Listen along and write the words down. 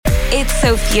It's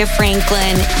Sophia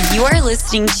Franklin. You are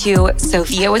listening to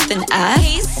Sophia with an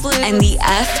F, and the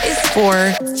F is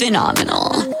for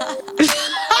phenomenal.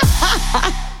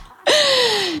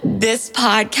 This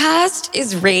podcast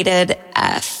is rated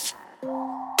F.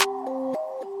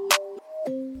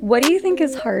 What do you think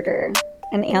is harder?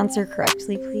 And answer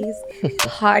correctly, please.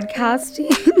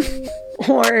 Podcasting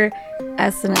or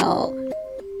SNL?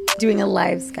 Doing a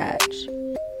live sketch?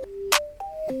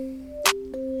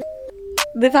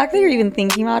 The fact that you're even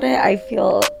thinking about it, I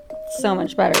feel so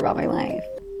much better about my life.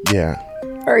 Yeah.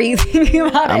 Or are you thinking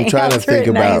about it? I'm trying to think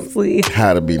about nicely.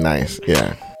 how to be nice.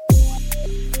 Yeah.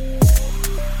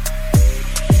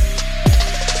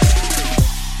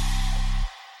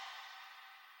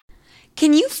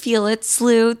 Can you feel it,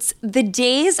 sleuths? The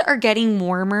days are getting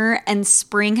warmer and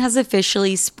spring has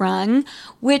officially sprung,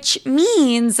 which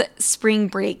means spring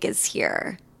break is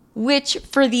here. Which,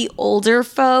 for the older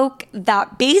folk,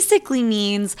 that basically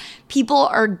means people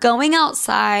are going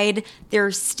outside,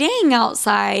 they're staying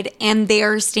outside, and they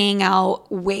are staying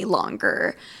out way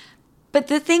longer. But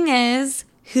the thing is,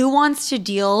 who wants to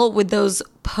deal with those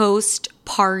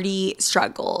post-party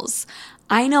struggles?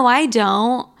 I know I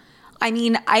don't. I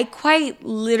mean, I quite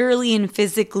literally and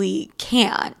physically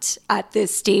can't at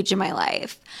this stage in my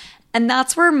life. And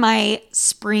that's where my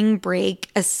spring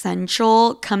break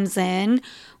essential comes in,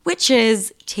 which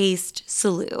is Taste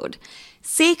Salud.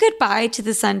 Say goodbye to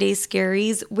the Sunday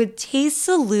scaries with Taste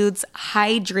Salud's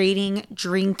hydrating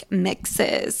drink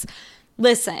mixes.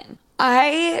 Listen,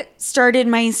 I started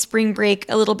my spring break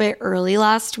a little bit early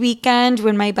last weekend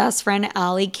when my best friend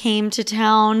Allie came to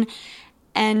town,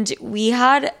 and we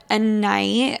had a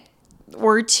night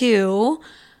or two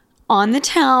on the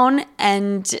town,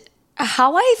 and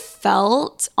how I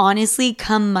felt, honestly,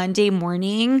 come Monday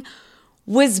morning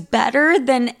was better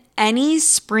than any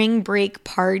spring break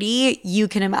party you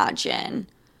can imagine.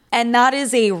 And that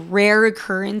is a rare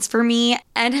occurrence for me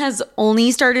and has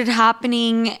only started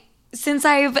happening since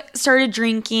I've started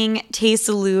drinking Taste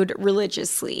Salud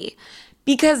religiously.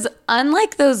 Because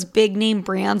unlike those big name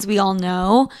brands we all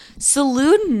know,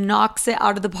 Salud knocks it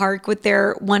out of the park with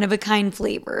their one-of-a-kind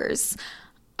flavors.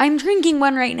 I'm drinking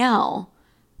one right now.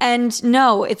 And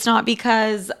no, it's not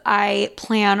because I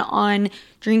plan on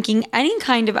drinking any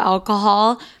kind of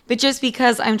alcohol, but just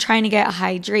because I'm trying to get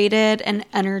hydrated and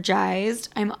energized.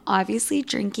 I'm obviously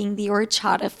drinking the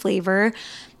horchata flavor,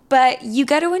 but you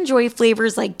get to enjoy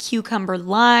flavors like cucumber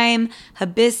lime,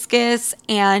 hibiscus,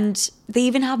 and they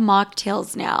even have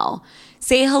mocktails now.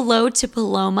 Say hello to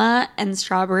Paloma and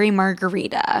strawberry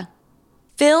margarita.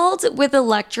 Filled with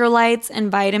electrolytes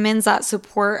and vitamins that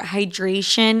support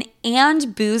hydration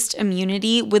and boost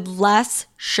immunity with less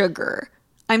sugar.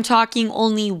 I'm talking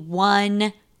only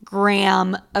 1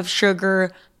 gram of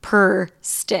sugar per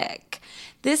stick.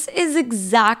 This is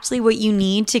exactly what you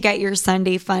need to get your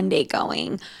Sunday fun day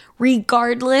going,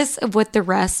 regardless of what the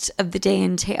rest of the day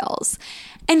entails.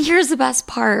 And here's the best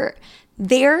part.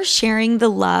 They're sharing the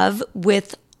love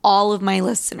with all of my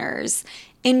listeners.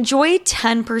 Enjoy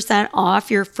 10%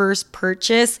 off your first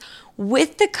purchase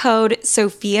with the code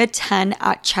SOFIA10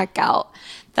 at checkout.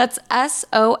 That's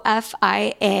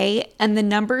SOFIA and the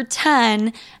number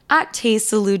 10 at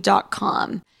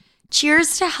tastesalud.com.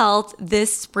 Cheers to health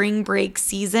this spring break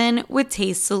season with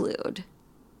Taste Salud.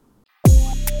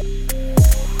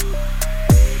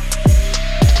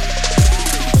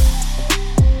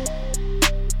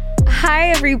 Hi,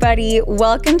 everybody.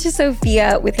 Welcome to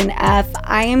Sophia with an F.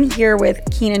 I am here with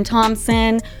Kenan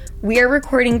Thompson. We are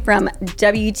recording from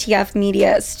WTF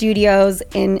Media Studios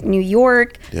in New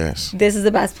York. Yes. This is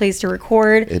the best place to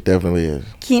record. It definitely is.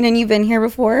 Kenan, you've been here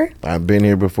before? I've been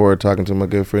here before talking to my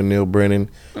good friend Neil Brennan.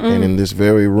 And in this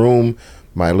very room,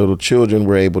 my little children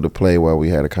were able to play while we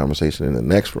had a conversation in the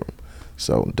next room.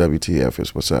 So WTF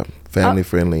is what's up. Family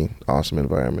friendly, awesome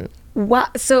environment. Wow.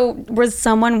 So was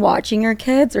someone watching your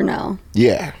kids or no?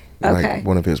 Yeah. Okay. Like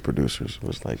one of his producers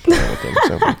was like playing with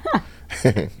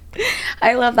them.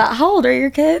 I love that. How old are your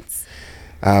kids?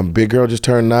 Big girl just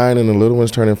turned 9 and the little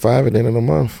one's turning 5 at the end of the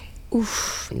month.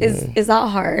 Oof. Yeah. Is that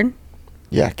hard?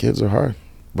 Yeah, kids are hard,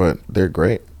 but they're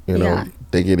great. You know, Yeah.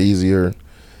 They get easier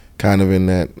kind of in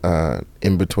that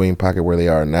in-between pocket where they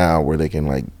are now, where they can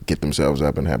like get themselves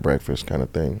up and have breakfast kind of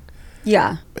thing.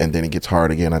 Yeah. And then it gets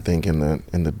hard again, I think, in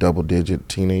the double-digit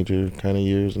teenager kind of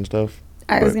years and stuff.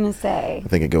 I was going to say. I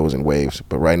think it goes in waves.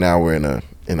 But right now we're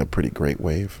in a pretty great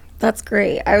wave. That's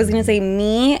great. I was going to say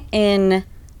me in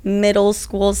middle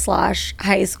school /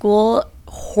 high school,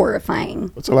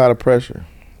 horrifying. It's a lot of pressure,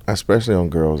 especially on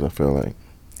girls, I feel like.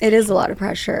 It is a lot of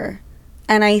pressure.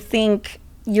 And I think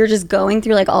you're just going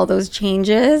through like all those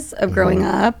changes of growing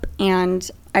up. And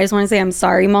I just want to say I'm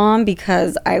sorry, Mom,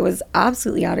 because I was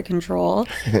absolutely out of control.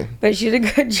 But she did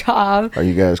a good job. Are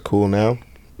you guys cool now?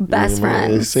 Best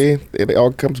friends. See, it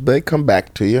all come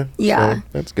back to you. Yeah. So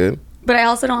that's good. But I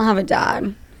also don't have a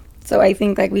dad. So I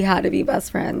think like we had to be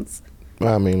best friends.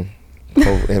 I mean,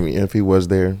 if he was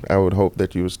there, I would hope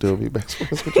that you would still be best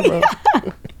friends with your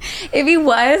mom.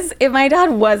 If my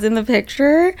dad was in the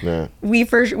picture, Yeah. we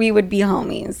would be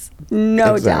homies.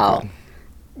 No Exactly.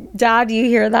 doubt. Dad, do you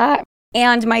hear that?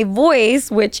 And my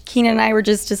voice, which Kenan and I were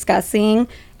just discussing,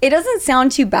 it doesn't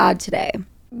sound too bad today.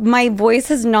 My voice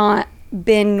has not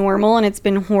been normal and it's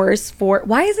been hoarse for,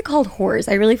 why is it called hoarse?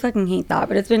 I really fucking hate that,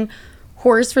 but it's been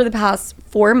hoarse for the past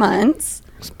 4 months.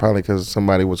 It's probably because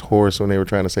somebody was hoarse when they were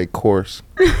trying to say course.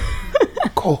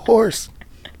 Horse.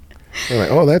 They're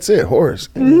like, oh, that's it, horse.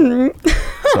 Mm-hmm.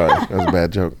 Sorry, that was a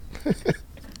bad joke.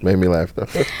 Made me laugh though.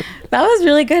 That was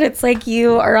really good. It's like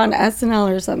you are on SNL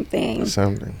or something.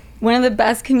 One of the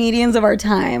best comedians of our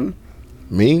time.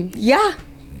 Me? Yeah.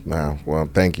 Wow. Well,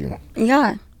 thank you.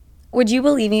 Yeah. Would you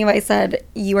believe me if I said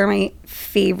you are my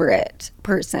favorite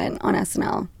person on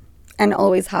SNL and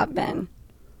always have been?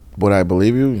 Would I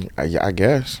believe you? I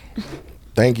guess.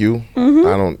 Thank you.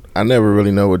 Mm-hmm. I never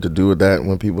really know what to do with that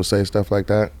when people say stuff like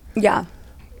that. Yeah.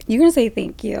 You can say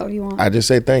thank you if you want. I just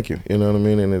say thank you. You know what I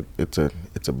mean? And it's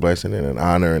a blessing and an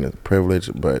honor and a privilege,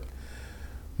 but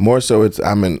more so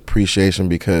I'm in appreciation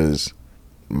because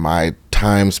my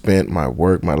time spent, my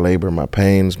work, my labor, my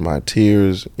pains, my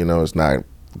tears, it's not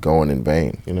going in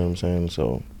vain. You know what I'm saying?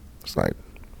 So it's like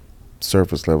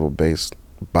surface level, base,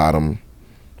 bottom,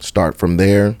 start from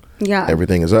there. Yeah.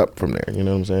 Everything is up from there. You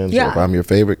know what I'm saying? Yeah. So if I'm your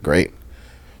favorite, great.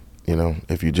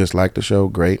 If you just like the show,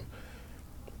 great.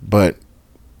 But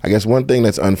I guess one thing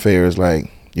that's unfair is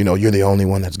like, you're the only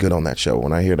one that's good on that show.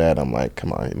 When I hear that, I'm like,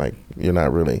 come on, like you're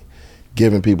not really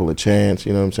giving people a chance.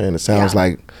 You know what I'm saying? It sounds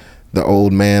like the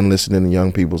old man listening to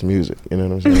young people's music. You know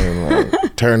what I'm saying?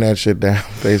 Like, turn that shit down,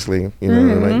 basically.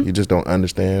 Like you just don't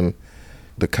understand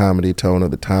the comedy tone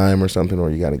of the time or something, or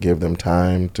you got to give them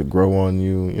time to grow on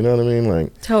you. You know what I mean?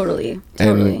 Like Totally.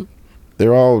 And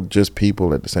they're all just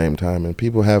people at the same time, and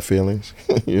people have feelings.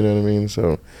 You know what I mean?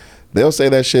 So they'll say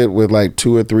that shit with like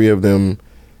 2 or 3 of them,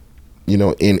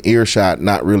 in earshot,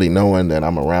 not really knowing that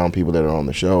I'm around people that are on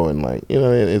the show, and like,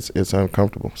 it's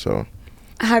uncomfortable. So,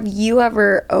 have you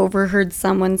ever overheard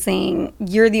someone saying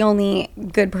you're the only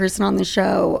good person on the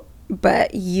show,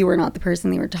 but you were not the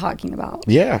person they were talking about?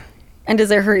 Yeah. And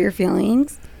does it hurt your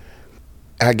feelings?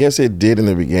 I guess it did in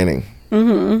the beginning.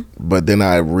 Mm-hmm. But then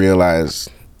I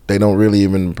realized they don't really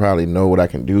even probably know what I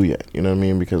can do yet. You know what I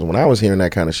mean? Because when I was hearing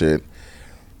that kind of shit,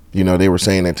 they were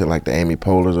saying it to like the Amy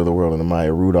Poehler's of the world and the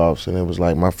Maya Rudolphs, and it was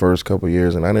like my first couple of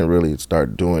years, and I didn't really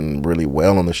start doing really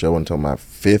well on the show until my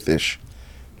 5th-ish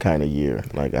kind of year.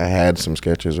 Like I had some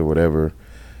sketches or whatever,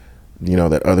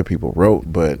 that other people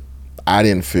wrote, but I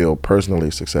didn't feel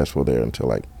personally successful there until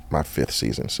like my 5th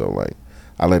season. So like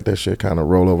I let that shit kind of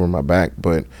roll over my back.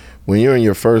 But when you're in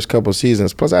your first couple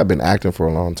seasons, plus I've been acting for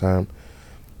a long time,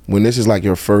 when this is like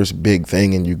your first big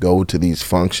thing and you go to these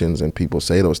functions and people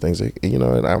say those things,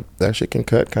 that shit can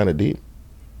cut kind of deep.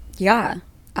 Yeah,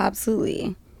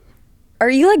 absolutely. Are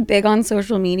you like big on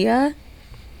social media?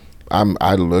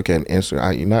 I look at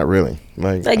Instagram. Not really.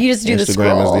 Like you just do the scroll.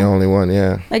 Instagram is the only one.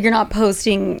 Yeah. Like you're not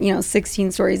posting,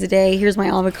 16 stories a day. Here's my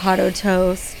avocado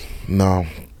toast. No,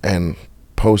 and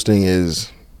posting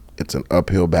it's an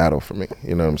uphill battle for me.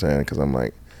 You know what I'm saying? Because I'm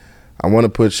like, I want to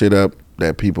put shit up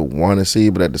that people want to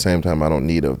see, but at the same time, I don't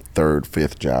need a 3rd,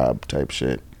 5th job type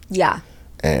shit. Yeah.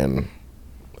 And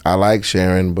I like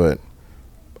sharing, but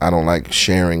I don't like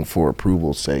sharing for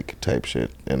approval's sake type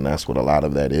shit. And that's what a lot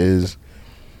of that is.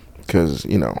 Because,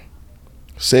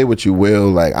 say what you will.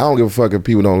 Like, I don't give a fuck if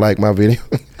people don't like my video.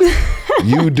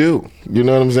 You do. You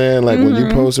know what I'm saying? Like, when you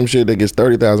post some shit that gets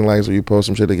 30,000 likes or you post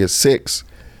some shit that gets 6,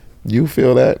 you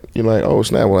feel that. You're like, oh,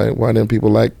 snap, why didn't people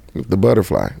like the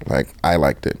butterfly? Like, I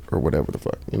liked it or whatever the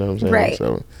fuck. You know what I'm saying? Right.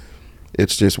 So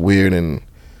it's just weird and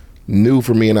new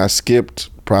for me, and I skipped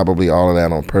probably all of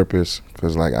that on purpose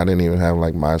because, like, I didn't even have,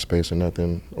 like, MySpace or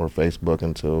nothing or Facebook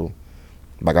until,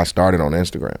 like, I started on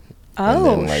Instagram.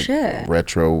 Oh, and then, like, shit.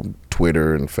 Retro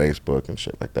Twitter and Facebook and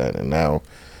shit like that. And now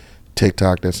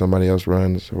TikTok that somebody else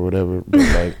runs or whatever. But,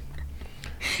 like,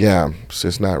 yeah, it's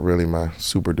just not really my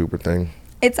super duper thing.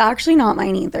 It's actually not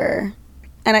mine either.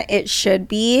 And it should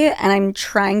be. And I'm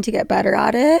trying to get better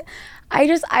at it. I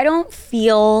don't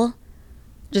feel...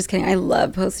 Just kidding. I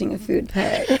love posting a food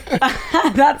pic.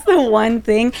 That's the one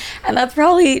thing. And that's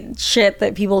probably shit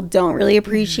that people don't really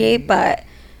appreciate. But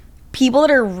people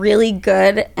that are really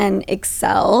good and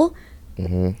excel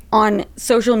on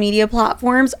social media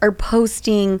platforms are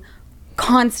posting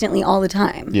constantly all the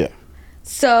time. Yeah.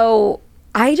 So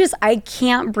I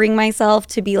can't bring myself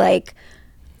to be like,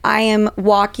 I am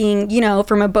walking,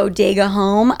 from a bodega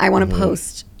home. I want to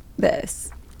post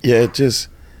this. Yeah,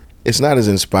 it's not as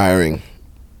inspiring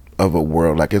of a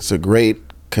world. Like, it's a great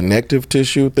connective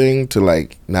tissue thing to,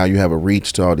 like, now you have a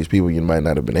reach to all these people you might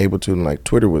not have been able to. And, like,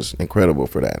 Twitter was incredible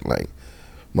for that. Like,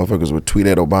 motherfuckers would tweet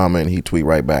at Obama and he'd tweet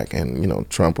right back. And,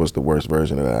 Trump was the worst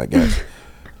version of that, I guess.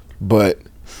 But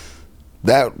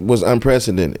that was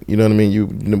unprecedented. You know what I mean? You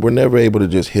were never able to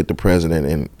just hit the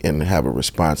president and have a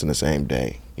response in the same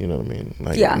day. You know what I mean?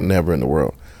 Like, never in the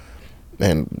world.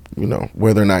 And,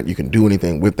 whether or not you can do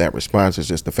anything with that response is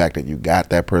just the fact that you got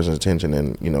that person's attention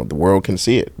and, the world can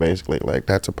see it, basically. Like,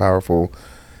 that's a powerful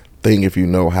thing if you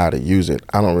know how to use it.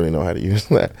 I don't really know how to use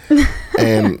that.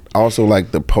 And also,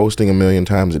 like, the posting 1 million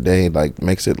times a day, like,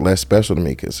 makes it less special to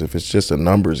me, because if it's just a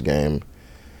numbers game,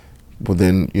 well,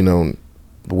 then,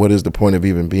 what is the point of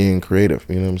even being creative?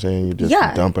 You know what I'm saying? You're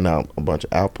just dumping out a bunch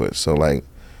of output. So, like,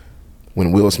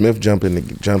 when Will Smith jumped in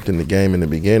the game in the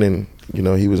beginning,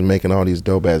 he was making all these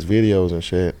dope ass videos and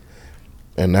shit,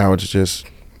 and now it's just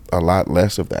a lot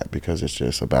less of that, because it's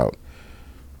just about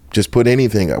just put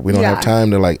anything up. We don't have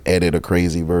time to, like, edit a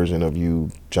crazy version of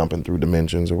you jumping through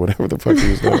dimensions or whatever the fuck he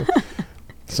was doing.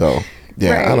 So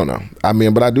I don't know. I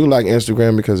mean, but I do like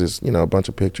Instagram because it's a bunch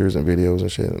of pictures and videos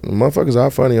and shit. And motherfuckers are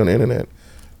funny on the internet.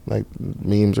 Like,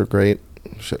 memes are great,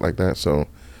 shit like that. So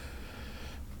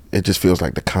it just feels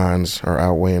like the cons are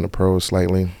outweighing the pros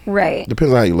slightly. Right.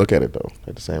 Depends on how you look at it, though.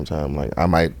 At the same time, like, I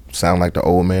might sound like the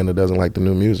old man that doesn't like the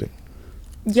new music.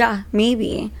 Yeah,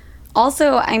 maybe.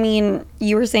 Also, I mean,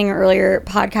 you were saying earlier,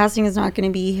 podcasting is not going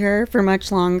to be here for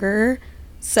much longer.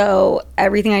 So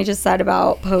everything I just said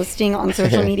about posting on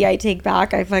social media, I take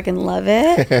back. I fucking love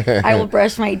it. I will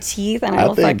brush my teeth and I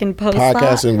will fucking post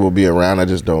podcasting will be around. I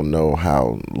just don't know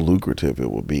how lucrative it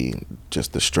will be.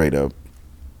 Just the straight up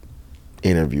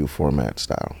interview format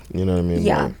style. You know what I mean?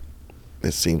 Yeah. Like,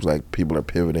 it seems like people are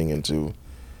pivoting into,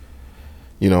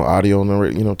 audio on the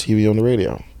TV on the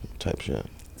radio type shit.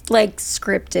 Like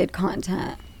scripted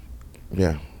content.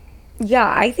 Yeah.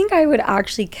 Yeah, I think I would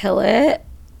actually kill it.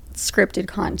 Scripted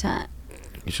content.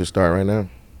 You should start right now.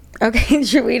 Okay,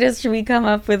 should we come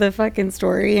up with a fucking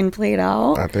story and play it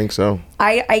out? I think so.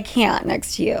 I can't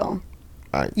next to you.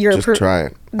 Try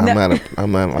it.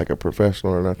 I'm not like a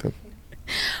professional or nothing.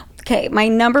 Okay, my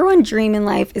number one dream in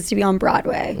life is to be on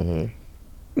Broadway.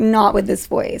 Mm-hmm. Not with this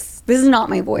voice. This is not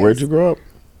my voice. Where'd you grow up?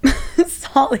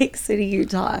 Salt Lake City,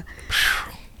 Utah.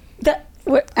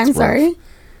 I'm sorry?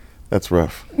 That's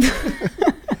rough.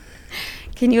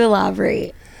 Can you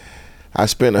elaborate? I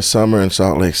spent a summer in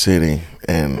Salt Lake City,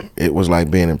 and it was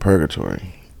like being in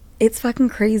purgatory. It's fucking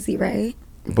crazy, right?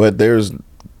 But there's,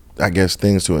 I guess,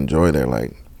 things to enjoy there.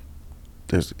 Like,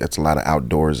 it's a lot of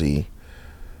outdoorsy,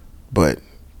 but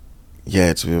yeah,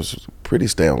 it was pretty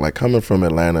stale. Like, coming from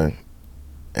Atlanta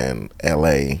and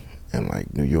LA and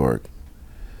like New York,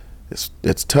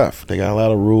 it's tough. They got a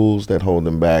lot of rules that hold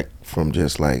them back from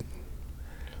just like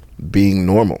being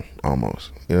normal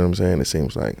almost. You know what I'm saying? It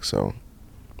seems like. So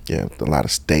yeah, a lot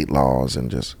of state laws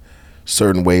and just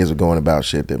certain ways of going about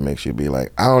shit that makes you be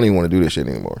like, I don't even want to do this shit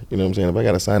anymore. You know what I'm saying? If I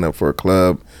got to sign up for a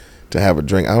club to have a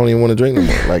drink, I don't even want to drink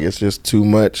anymore. Like, it's just too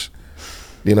much.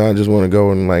 I just want to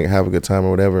go and like have a good time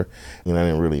or whatever. I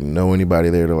didn't really know anybody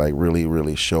there to like really,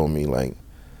 really show me like,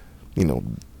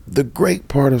 the great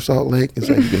part of Salt Lake is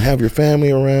like you can have your family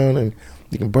around and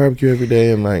you can barbecue every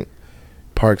day, and like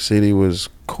Park City was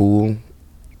cool.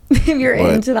 If you're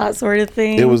into that sort of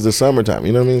thing. It was the summertime,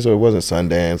 you know what I mean? So it wasn't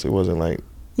Sundance. It wasn't like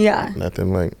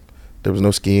nothing like, there was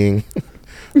no skiing.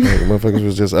 Like, motherfuckers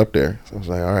was just up there. So I was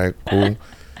like, all right, cool.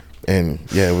 And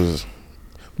yeah, it was,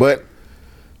 but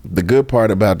the good part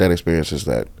about that experience is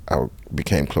that I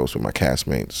became close with my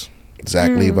castmates.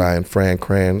 Zach Levi and Fran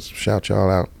Kranz, shout y'all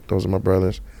out. Those are my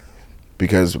brothers.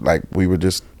 Because like we were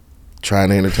just trying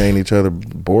to entertain each other,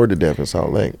 bored to death in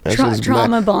Salt Lake.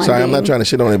 Trauma bonding. Sorry, I'm not trying to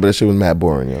shit on it, but that shit was mad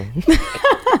boring, yo.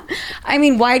 I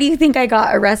mean, why do you think I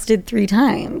got arrested 3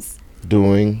 times?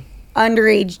 Doing?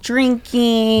 Underage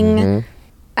drinking. Mm-hmm.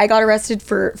 I got arrested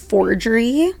for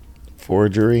forgery.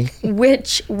 Forgery?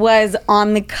 Which was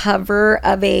on the cover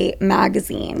of a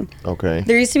magazine. Okay.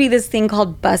 There used to be this thing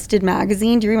called Busted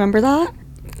Magazine. Do you remember that?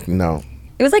 No.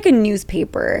 It was like a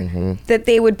newspaper that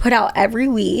they would put out every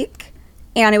week,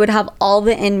 and it would have all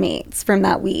the inmates from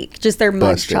that week, just their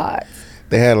mugshots.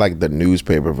 They had like the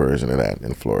newspaper version of that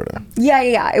in Florida.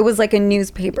 Yeah. It was like a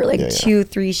newspaper, like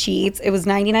 2-3 sheets. It was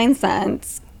 99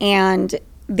 cents, and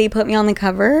they put me on the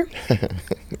cover.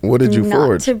 What did you forge?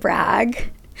 Not to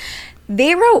brag.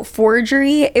 They wrote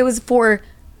forgery. It was for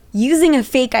using a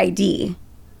fake ID.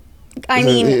 I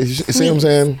mean, you see what I'm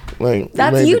saying? Like,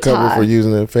 That's you made Utah. the cover for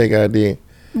using a fake ID.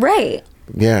 Right.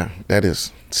 Yeah, that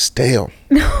is stale.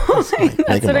 That's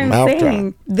what I'm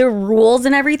saying. The rules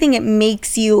and everything, it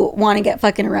makes you want to get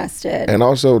fucking arrested. And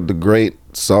also the Great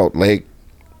Salt Lake,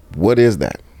 what is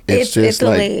that? It's just a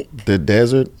like lake. the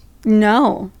desert?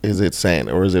 No. Is it sand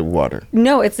or is it water?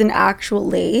 No, it's an actual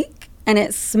lake. And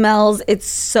it's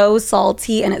so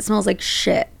salty and it smells like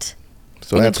shit.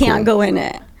 So and that's you can't cool. go in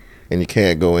it. And you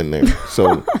can't go in there.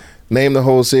 So name the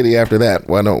whole city after that.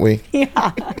 Why don't we?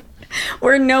 Yeah.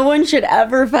 Where no one should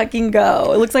ever fucking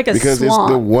go. It looks like a Because swamp.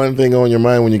 it's the one thing on your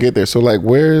mind when you get there. So like,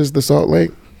 where is the Salt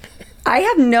Lake? I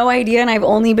have no idea, and I've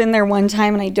only been there one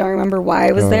time, and I don't remember why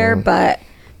I was there. But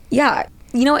yeah,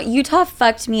 you know what? Utah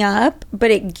fucked me up,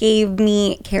 but it gave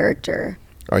me character.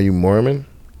 Are you Mormon?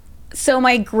 So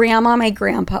my grandma, my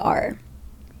grandpa are.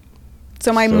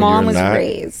 So my mom was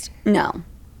raised. No.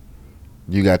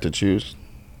 You got to choose?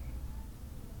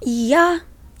 Yeah.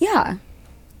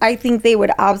 I think they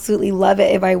would absolutely love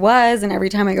it if I was. And every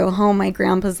time I go home, my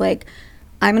grandpa's like,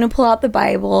 I'm going to pull out the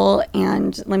Bible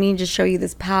and let me just show you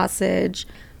this passage.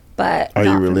 But Are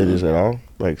you religious at all?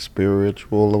 Like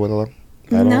spiritual or whatever?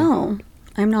 No,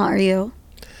 I'm not. Are you?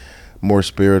 More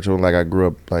spiritual. Like I grew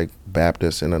up like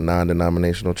Baptist in a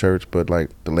non-denominational church, but like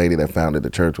the lady that founded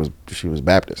the church was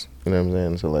Baptist. You know what I'm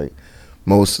saying? So like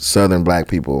most Southern black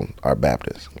people are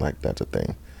Baptist. Like that's a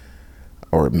thing.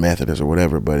 Or Methodist or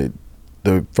whatever, but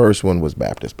the first one was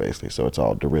Baptist basically, so it's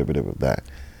all derivative of that.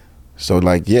 So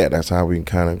like, yeah, that's how we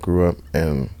kind of grew up,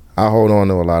 and I hold on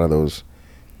to a lot of those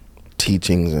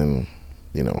teachings and,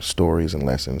 you know, stories and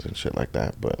lessons and shit like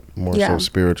that, but more so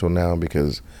spiritual now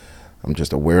because I'm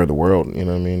just aware of the world, you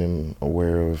know what I mean, and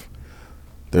aware of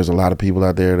there's a lot of people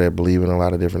out there that believe in a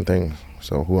lot of different things.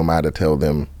 So who am I to tell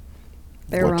them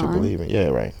They're what wrong. to believe in? Yeah,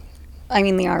 right. I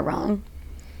mean, they are wrong.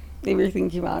 They were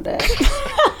thinking about it.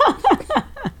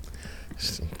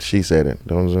 She said it.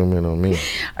 Don't zoom in on me.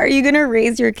 Are you going to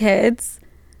raise your kids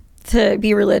to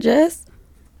be religious?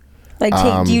 Like,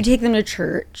 do you take them to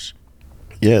church?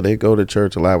 Yeah, they go to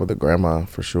church a lot with the grandma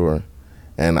for sure.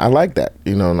 And I like that.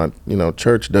 You know,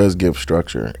 church does give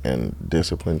structure and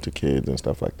discipline to kids and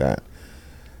stuff like that.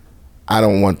 I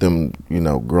don't want them, you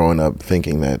know, growing up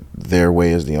thinking that their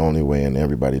way is the only way and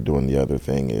everybody doing the other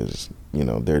thing is, you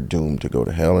know, they're doomed to go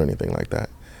to hell or anything like that.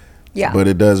 Yeah. But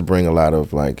it does bring a lot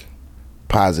of like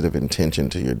positive intention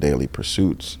to your daily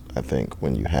pursuits, I think,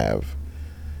 when you have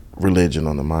religion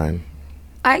on the mind.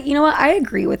 You know what? I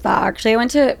agree with that. Actually, I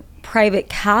went to private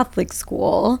Catholic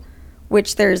school,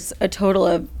 which there's a total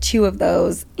of 2 of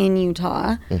those in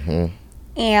Utah. Mm-hmm.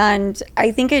 And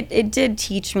I think it did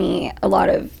teach me a lot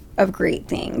of great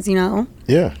things, you know?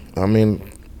 Yeah. I mean,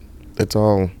 it's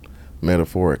all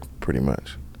metaphoric pretty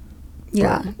much.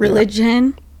 Yeah. But,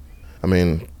 religion. I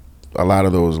mean, a lot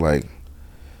of those like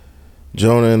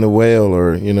Jonah and the whale,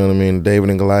 or, you know what I mean, David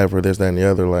and Goliath, or this, that, and the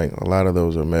other, like, a lot of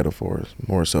those are metaphors,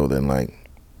 more so than, like,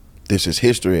 this is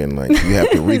history, and, like, you have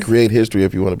to recreate history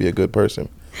if you want to be a good person.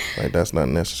 Like, that's not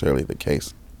necessarily the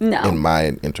case. No. In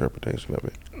my interpretation of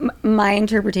it. My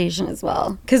interpretation as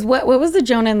well. Because what was the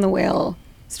Jonah and the whale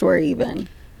story even?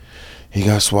 He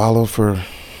got swallowed for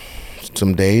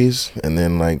some days, and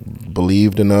then, like,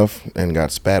 believed enough and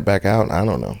got spat back out. I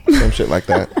don't know. Some shit like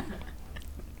that.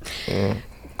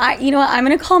 You know what? I'm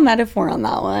going to call metaphor on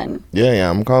that one. Yeah,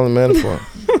 I'm calling metaphor.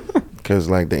 Because,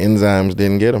 like, the enzymes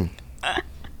didn't get him.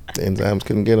 The enzymes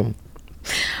couldn't get him.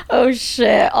 Oh,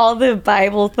 shit. All the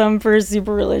Bible thumpers,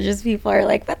 super religious people are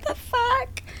like, what the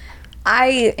fuck?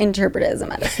 I interpret it as a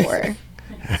metaphor.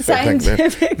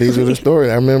 Scientifically. These are the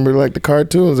stories. I remember, like, the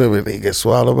cartoons of it. He gets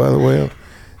swallowed by the whale.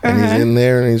 And he's in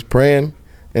there and he's praying.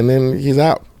 And then he's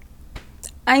out.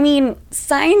 I mean,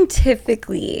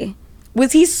 scientifically,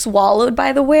 was he swallowed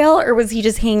by the whale, or was he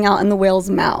just hanging out in the whale's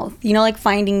mouth? You know, like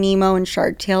Finding Nemo and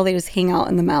Shark Tale, they just hang out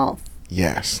in the mouth.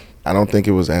 Yes. I don't think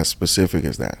it was as specific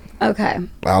as that. Okay.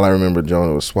 All I remember,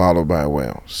 Jonah was swallowed by a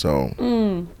whale.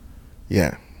 So,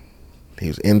 yeah. He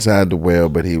was inside the whale,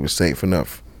 but he was safe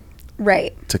enough.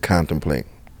 Right. To contemplate.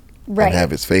 Right. And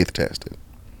have his faith tested.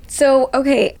 So,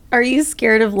 okay, are you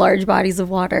scared of large bodies of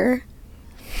water?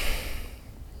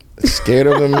 Scared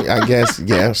of them? I guess,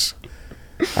 yes.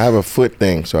 I have a foot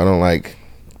thing, so I don't like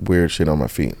weird shit on my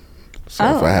feet. So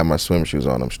if I have my swim shoes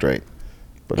on, I'm straight.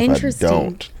 But if I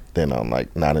don't, then I'll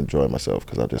like not enjoy myself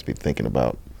because I'll just be thinking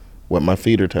about what my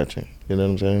feet are touching. You know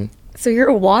what I'm saying? So you're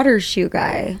a water shoe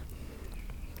guy.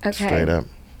 Okay. Straight up.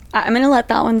 I'm going to let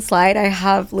that one slide. I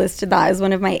have listed that as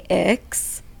one of my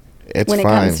icks. It's when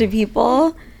fine. It comes to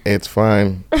people. It's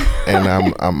fine.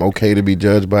 And I'm okay to be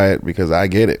judged by it because I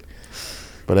get it.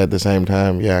 But at the same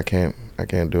time, yeah, I can't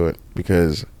do it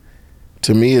because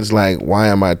to me it's like, why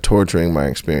am I torturing my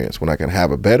experience when I can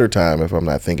have a better time if I'm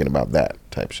not thinking about that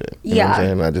type shit? You know what I'm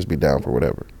saying? I'd just be down for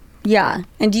whatever. Yeah.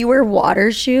 And do you wear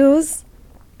water shoes?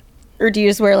 Or do you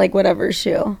just wear like whatever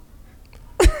shoe?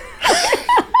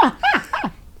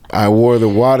 I wore the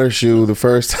water shoe the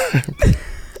first time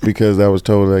because I was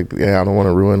told like, yeah, I don't want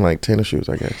to ruin like tennis shoes,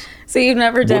 I guess. So you've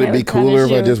never done it Would it be cooler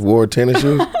if I just wore tennis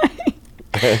shoes?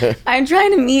 I'm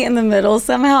trying to meet in the middle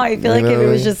somehow. I feel like if it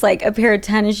was just like a pair of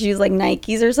tennis shoes like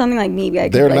Nikes or something, like maybe I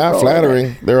could. They're like, not roll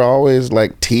flattering. They're always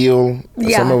like teal.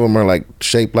 Yeah. Some of them are like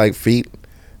shaped like feet.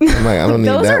 I'm like, I don't need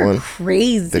Those that are one.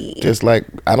 crazy. Just like,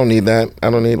 I don't need that. I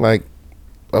don't need like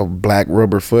a black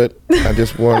rubber foot. I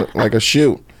just want like a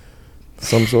shoe.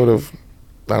 Some sort of,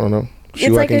 I don't know, shoe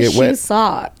it's I like can a get shoe wet.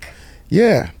 sock.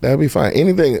 Yeah, that'd be fine.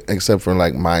 Anything except for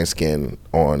like my skin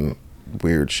on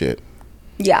weird shit.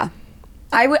 Yeah.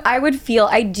 I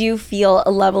do feel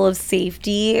a level of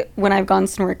safety when I've gone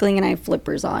snorkeling and I have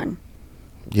flippers on.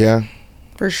 Yeah.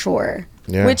 For sure.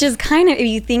 Yeah. Which is kind of, if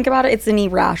you think about it, it's an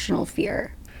irrational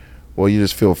fear. Well, you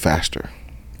just feel faster.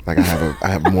 Like I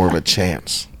have more of a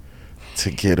chance to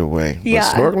get away. Yeah.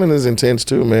 But snorkeling is intense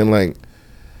too, man. Like,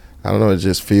 I don't know, it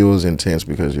just feels intense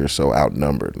because you're so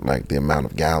outnumbered. Like the amount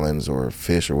of gallons or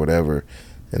fish or whatever.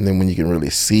 And then when you can really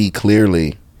see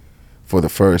clearly for the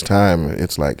first time,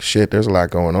 it's like, shit, there's a lot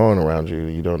going on around you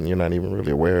you're not even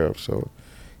really aware of. So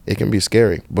it can be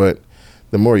scary. But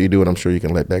the more you do it, I'm sure you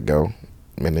can let that go.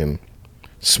 And then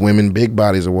swim in big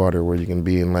bodies of water where you can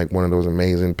be in like one of those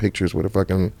amazing pictures with a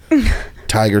fucking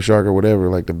tiger shark or whatever,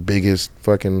 like the biggest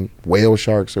fucking whale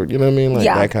sharks, or you know what I mean? Like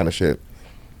that kind of shit.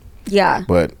 Yeah.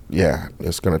 But yeah,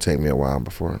 it's going to take me a while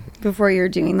before You're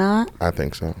doing that? I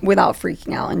think so. Without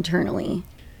freaking out internally.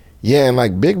 Yeah, and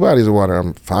like big bodies of water,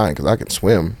 I'm fine because I can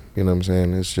swim. You know what I'm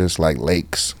saying? It's just like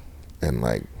lakes and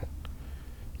like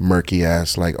murky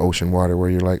ass like ocean water where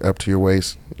you're like up to your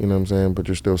waist. You know what I'm saying? But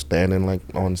you're still standing like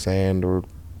on sand or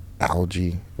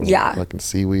algae or fucking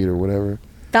seaweed or whatever.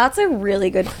 That's a really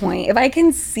good point. If I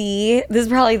can see, this is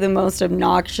probably the most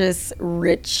obnoxious,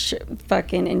 rich,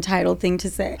 fucking entitled thing to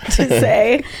say.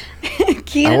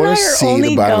 Kenan I and I want are to see only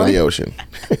the bottom going, of the ocean.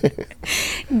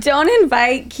 Don't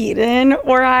invite Kenan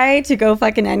or I to go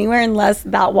fucking anywhere unless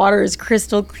that water is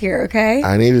crystal clear, okay?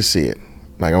 I need to see it.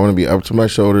 Like I want to be up to my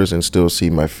shoulders and still see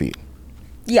my feet.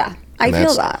 Yeah, I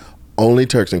feel that. Only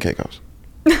Turks and Caicos.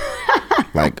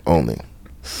 Like only.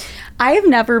 I have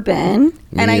never been,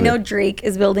 Me and I know either. Drake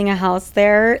is building a house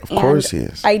there. Of course he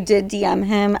is. I did DM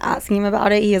him asking him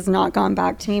about it. He has not gone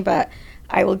back to me, but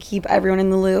I will keep everyone in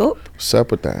the loop. What's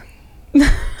up with that?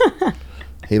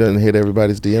 He doesn't hit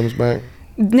everybody's DMs back?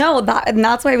 No, and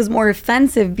that's why it was more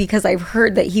offensive because I've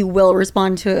heard that he will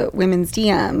respond to women's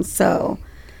DMs. So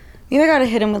maybe I got to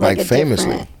hit him with like a famously.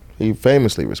 different... He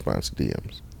famously responds to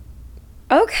DMs.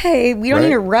 Okay, we don't Right?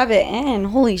 need to rub it in.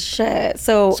 Holy shit.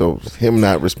 So him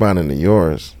not responding to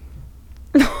yours.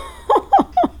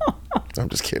 I'm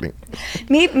just kidding.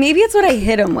 maybe it's what I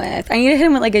hit him with. I need to hit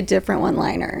him with like a different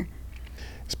one-liner.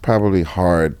 It's probably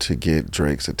hard to get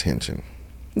Drake's attention.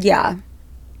 Yeah.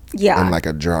 Yeah. In like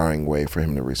a jarring way for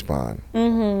him to respond.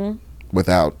 Mm-hmm.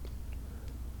 Without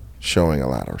showing a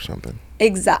lot or something.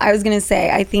 Exactly. I was going to say,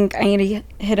 I think I need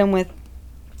to hit him with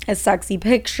a sexy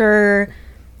picture,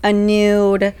 a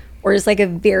nude, or just like a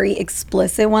very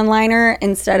explicit one-liner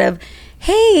instead of,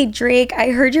 hey, Drake, I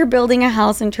heard you're building a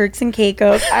house in Turks and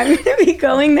Caicos. I'm going to be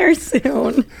going there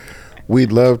soon.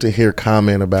 We'd love to hear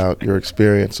comment about your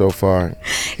experience so far.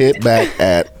 Hit back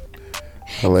at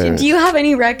hilarious. Do you have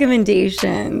any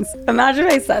recommendations? Imagine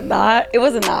if I said that. It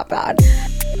wasn't that bad.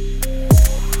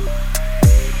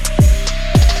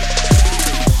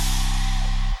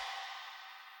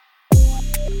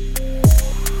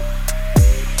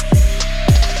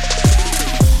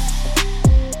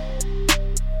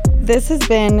 This has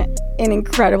been an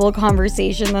incredible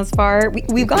conversation thus far.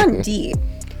 We've gone deep.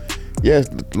 Yes,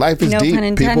 life is No deep, pun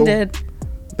intended. people.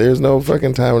 There's no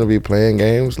fucking time to be playing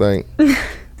games. Like,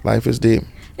 life is deep.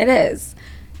 It is.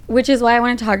 Which is why I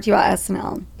want to talk to you about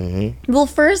SNL. Mm-hmm. Well,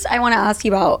 first, I want to ask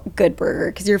you about Good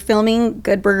Burger, because you're filming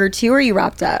Good Burger 2, or you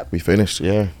wrapped up? We finished,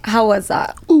 yeah. How was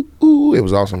that? Ooh, it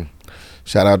was awesome.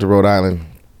 Shout out to Rhode Island.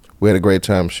 We had a great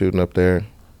time shooting up there.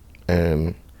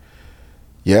 And,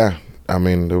 yeah, I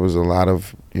mean, there was a lot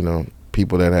of,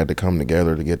 people that had to come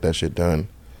together to get that shit done.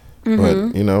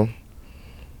 Mm-hmm. But,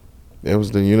 it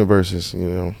was the universe's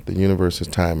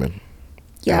timing.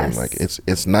 Yes. And, like,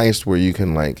 it's nice where you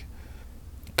can, like,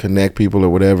 connect people or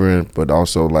whatever, but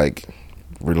also, like,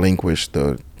 relinquish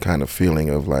the kind of feeling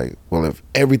of like, well, if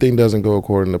everything doesn't go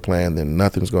according to plan, then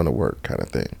nothing's going to work kind of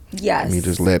thing. Yes. And you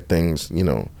just let things,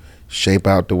 shape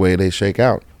out the way they shake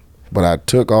out. But I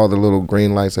took all the little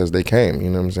green lights as they came, you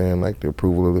know what I'm saying? Like the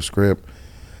approval of the script,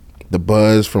 the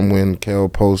buzz from when Kel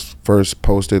first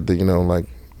posted the, like,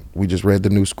 we just read the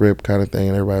new script kind of thing,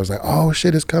 and everybody was like, oh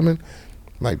shit, it's coming.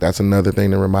 Like, that's another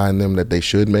thing to remind them that they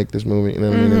should make this movie, you know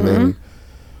what I mean? And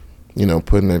then,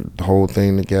 putting the whole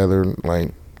thing together,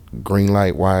 like, green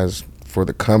light wise for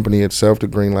the company itself to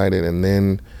green light it, and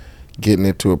then getting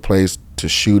it to a place to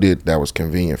shoot it that was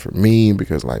convenient for me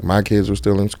because, like, my kids were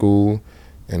still in school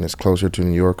and it's closer to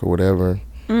New York or whatever.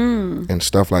 And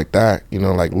stuff like that,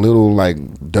 like little like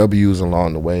W's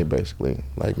along the way, basically,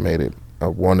 like made it a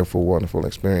wonderful, wonderful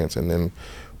experience. And then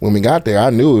when we got there, I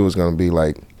knew it was going to be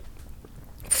like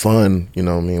fun,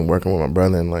 working with my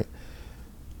brother, and like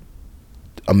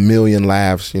a million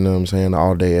laughs,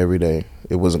 all day, every day.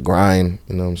 It was a grind,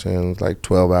 it was like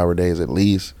 12-hour days at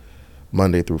least,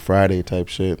 Monday through Friday type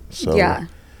shit. So yeah,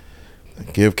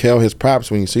 give Kel his props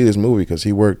when you see this movie because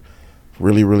he worked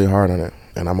really, really hard on it,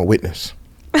 and I'm a witness.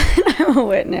 I'm a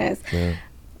witness. Yeah.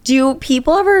 Do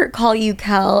people ever call you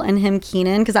Kel and him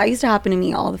Kenan? Because that used to happen to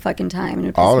me all the fucking time. And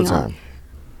it all the pissed me time.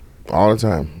 off. All the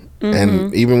time.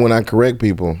 And even when I correct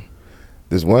people,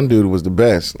 this one dude was the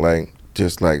best. Like,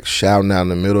 just like shouting out in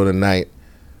the middle of the night,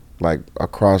 like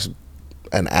across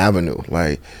an avenue.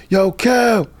 Like, yo,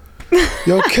 Kel.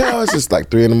 Yo, Kel. It's just like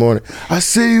 3 a.m. I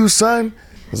see you, son.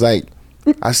 It's like,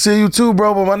 I see you too,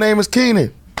 bro, but my name is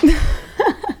Kenan.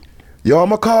 Yo, I'm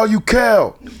going to call you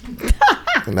Kel.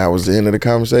 And that was the end of the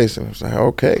conversation. I was like,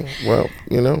 okay, well,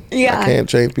 Yeah. I can't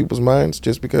change people's minds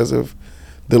just because of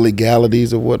the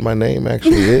legalities of what my name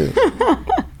actually is.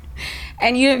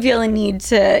 And you didn't feel a need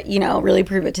to, really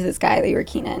prove it to this guy that you were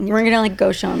Kenan. You weren't going to, like,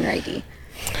 go show him your ID.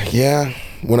 Yeah.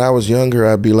 When I was younger,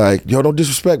 I'd be like, yo, don't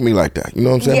disrespect me like that. You know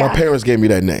what I'm saying? Yeah. My parents gave me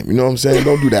that name. You know what I'm saying?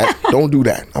 Don't do that. Don't do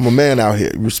that. I'm a man out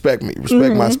here. Respect me.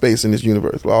 Respect my space in this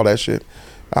universe. All that shit.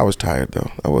 I was tired,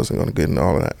 though. I wasn't going to get into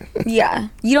all of that. Yeah.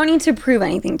 You don't need to prove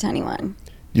anything to anyone.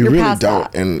 You You're really past don't.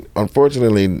 that. And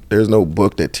unfortunately, there's no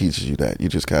book that teaches you that. You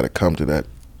just got to come to that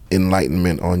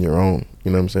enlightenment on your own.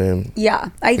 You know what I'm saying? Yeah.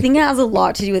 I think it has a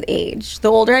lot to do with age.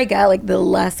 The older I get, like, the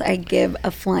less I give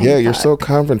a flying Yeah, you're fuck. so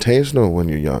confrontational when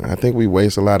you're young. I think we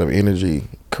waste a lot of energy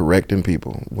correcting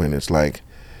people when it's like,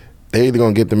 they're either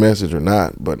going to get the message or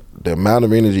not. But the amount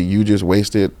of energy you just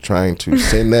wasted trying to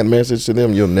send that message to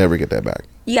them, you'll never get that back.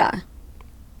 Yeah.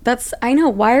 I know.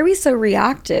 Why are we so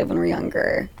reactive when we're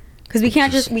younger? Because we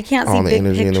can't see all the big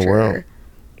energy picture. in the world.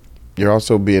 You're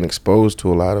also being exposed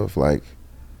to a lot of like,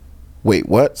 wait,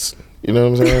 what's? You know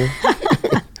what I'm saying?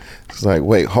 It's like,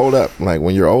 wait, hold up. Like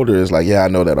when you're older, it's like, yeah, I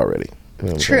know that already. You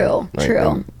know what I'm saying? Like,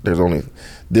 True. There's only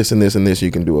this and this and this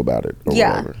you can do about it. Or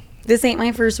Yeah. whatever. This ain't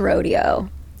my first rodeo.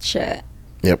 Shit.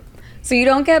 Yep. So you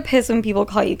don't get pissed when people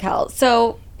call you Kel.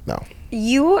 So No.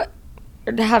 you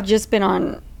have just been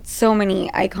on so many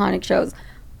iconic shows.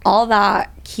 All that,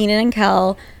 Kenan and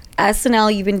Kel,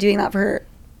 SNL, you've been doing that for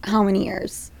how many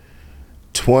years?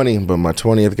 20, but my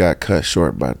 20th got cut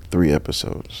short by 3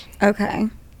 episodes. Okay.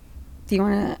 Do you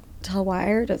want to tell why,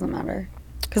 or it doesn't matter?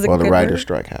 Well, the writer's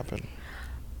strike happened.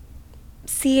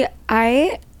 See,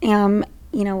 I am,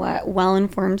 well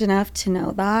informed enough to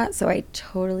know that, so I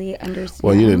totally understand.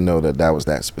 Well, you didn't know that was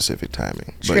that specific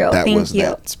timing. True, But that thank was you.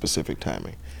 that specific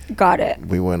timing. Got it.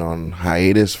 We went on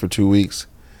hiatus for 2 weeks,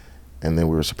 and then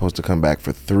we were supposed to come back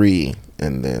for 3,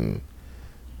 and then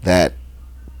that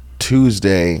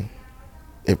Tuesday,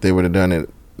 if they would have done it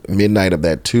midnight of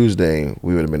that Tuesday,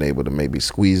 we would have been able to maybe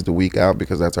squeeze the week out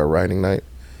because that's our writing night.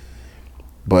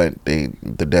 But the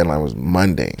deadline was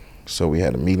Monday, so we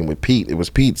had a meeting with Pete. It was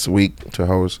Pete's week to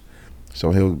host,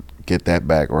 so he'll get that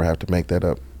back or have to make that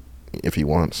up if he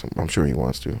wants. I'm sure he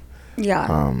wants to.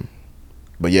 Yeah.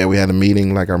 But yeah, we had a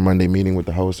meeting, like our Monday meeting with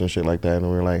the host and shit like that, and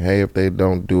we were like, hey, if they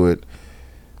don't do it,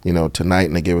 tonight,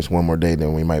 and they give us one more day,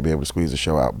 then we might be able to squeeze the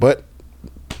show out. But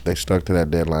they stuck to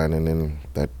that deadline, and then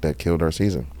that killed our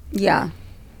season. Yeah.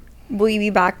 Will you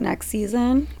be back next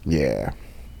season? Yeah.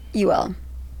 You will.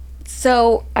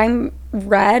 So I'm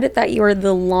read that you are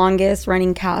the longest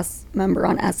running cast member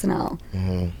on SNL.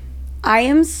 Mm-hmm. I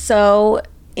am so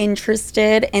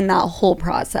interested in that whole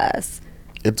process.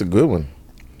 It's a good one.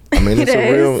 I mean,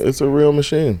 it's a real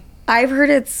machine. I've heard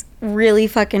it's really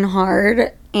fucking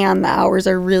hard, and the hours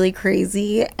are really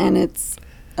crazy, and it's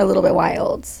a little bit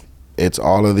wild. It's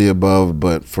all of the above,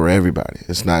 but for everybody.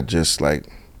 It's not just like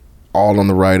all on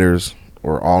the writers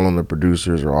or all on the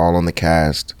producers or all on the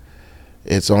cast.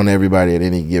 It's on everybody at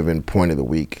any given point of the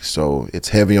week. So it's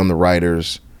heavy on the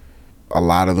writers a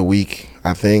lot of the week.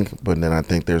 I think, but then I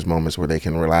think there's moments where they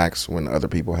can relax when other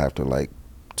people have to like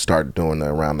start doing the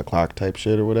around the clock type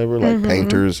shit or whatever. Like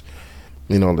painters,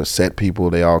 you know, the set people,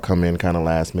 they all come in kind of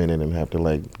last minute and have to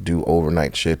like do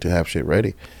overnight shit to have shit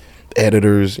ready.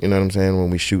 Editors, you know what I'm saying,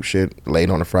 when we shoot shit late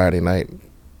on a Friday night,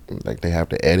 like they have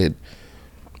to edit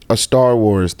a Star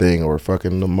Wars thing or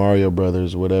fucking the Mario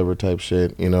Brothers, whatever type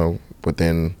shit, you know,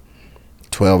 within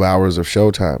 12 hours of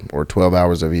showtime or 12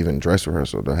 hours of even dress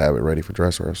rehearsal to have it ready for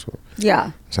dress rehearsal.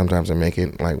 Yeah. Sometimes they make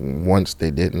it like once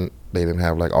they didn't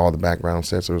have like all the background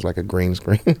sets. It was like a green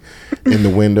screen in the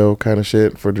window kind of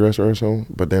shit for dress rehearsal.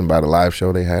 But then by the live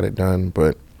show they had it done.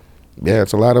 But yeah,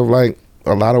 it's a lot of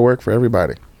work for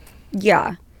everybody.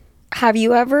 Yeah. Have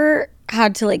you ever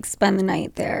had to like spend the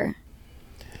night there?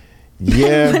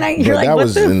 Yeah, you're like, that what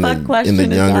was the in fuck question the is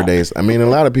younger that? days. I mean, a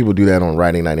lot of people do that on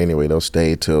writing night anyway. They'll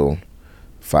stay till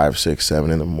 5, 6, 7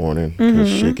 in the morning because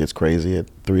shit gets crazy at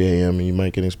 3 a.m. and you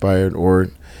might get inspired, or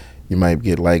you might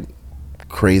get like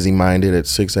crazy minded at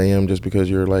 6 a.m. just because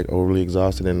you're like overly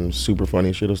exhausted and super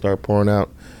funny shit will start pouring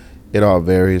out. It all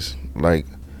varies. Like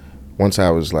once I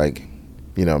was like,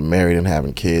 you know, married and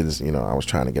having kids, you know, I was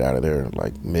trying to get out of there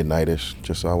like midnightish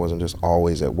just so I wasn't just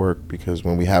always at work, because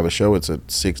when we have a show, it's a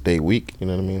 6-day week, you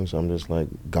know what I mean? So I'm just like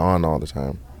gone all the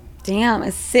time. Damn, a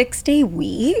 6-day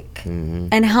week?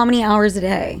 And how many hours a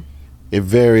day? It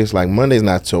varies. Like Monday's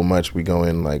not so much. We go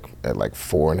in like at like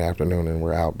 4 in the afternoon and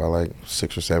we're out by like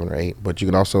 6 or 7 or 8. But you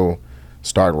can also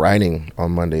start writing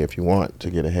on Monday if you want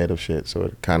to get ahead of shit. So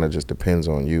it kind of just depends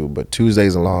on you. But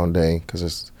Tuesday's a long day because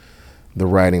it's the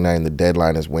writing night and the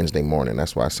deadline is Wednesday morning.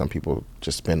 That's why some people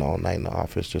just spend all night in the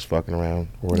office just fucking around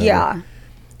or whatever. Yeah.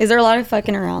 Is there a lot of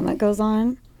fucking around that goes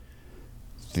on?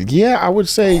 Yeah, I would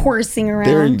say Horsing around?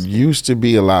 there used to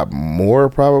be a lot more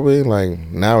probably. Like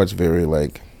now it's very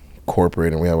like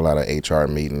corporate and we have a lot of HR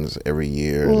meetings every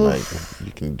year and like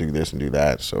you can do this and do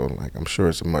that. So like I'm sure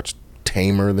it's much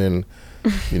tamer than,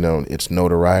 you know, its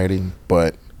notoriety.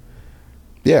 But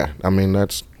yeah, I mean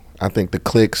I think the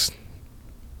cliques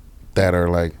that are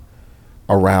like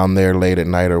around there late at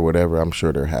night or whatever, I'm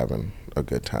sure they're having a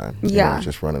good time. You know,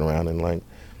 just running around and like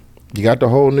you got the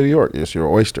whole New York. It's your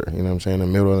oyster, you know what I'm saying? In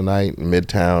the middle of the night,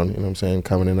 midtown, you know what I'm saying?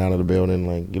 Coming in and out of the building.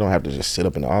 Like you don't have to just sit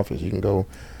up in the office. You can go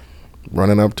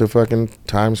running up to fucking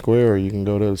Times Square or you can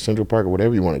go to Central Park or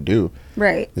whatever you want to do.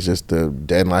 Right. It's just the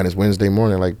deadline is Wednesday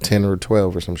morning, like 10 or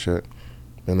 12 or some shit.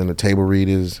 And then the table read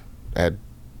is at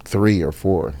 3 or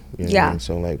 4. You know what I mean?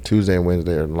 So like Tuesday and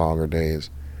Wednesday are longer days.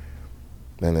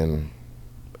 And then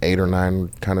 8 or 9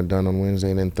 kind of done on Wednesday.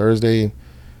 And then Thursday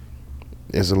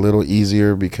is a little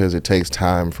easier because it takes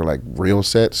time for like real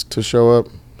sets to show up.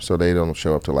 So they don't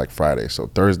show up till like Friday. So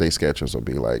Thursday sketches will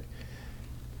be like,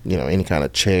 you know, any kind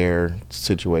of chair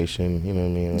situation, you know what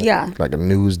I mean? Yeah. Like a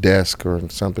news desk or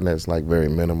something that's like very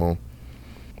minimal.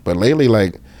 But lately,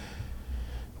 like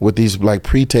with these like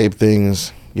pre-tape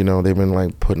things, you know, they've been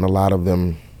like putting a lot of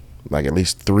them, like at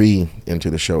least 3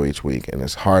 into the show each week. And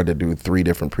it's hard to do 3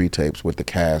 different pre-tapes with the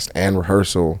cast and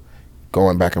rehearsal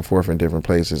going back and forth in different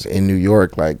places. In New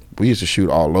York, like we used to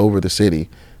shoot all over the city.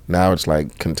 Now it's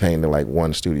like contained to like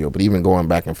one studio. But even going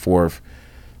back and forth,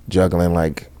 juggling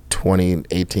like 20,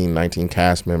 18, 19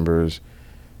 cast members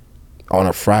on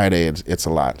a Friday, it's a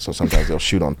lot. So sometimes they'll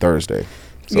shoot on Thursday.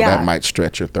 So that might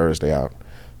stretch your Thursday out.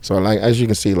 So like as you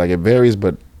can see, like it varies,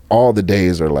 but all the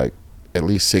days are like at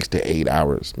least 6 to 8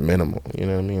 hours minimal. You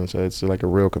know what I mean? So it's like a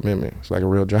real commitment. It's like a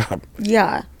real job.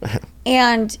 Yeah.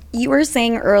 And you were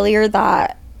saying earlier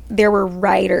that there were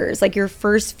writers, like your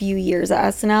first few years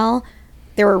at SNL,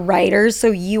 there were writers, so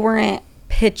you weren't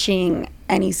pitching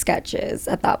any sketches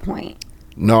at that point.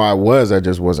 No, I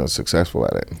just wasn't successful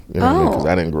at it. You know what I mean? Because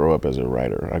I didn't grow up as a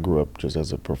writer. I grew up just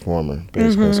as a performer,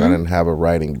 basically. So I didn't have a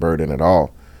writing burden at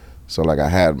all. So like I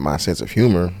had my sense of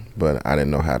humor, but I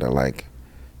didn't know how to like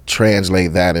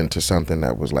translate that into something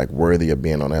that was like worthy of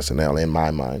being on SNL in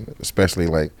my mind. Especially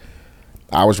like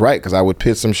I was right because I would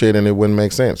pitch some shit and it wouldn't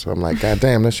make sense. So I'm like, God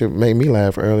damn, that shit made me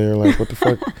laugh earlier. Like, what the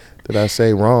fuck did I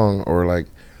say wrong? Or like,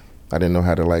 I didn't know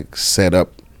how to like set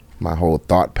up my whole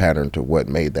thought pattern to what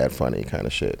made that funny kind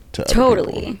of shit. To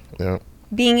Totally. Yeah.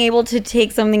 Being able to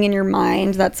take something in your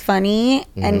mind that's funny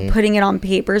and putting it on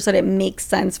paper so that it makes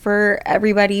sense for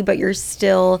everybody, but you're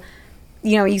still,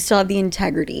 you know, you still have the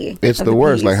integrity. It's the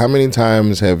worst. Like, how many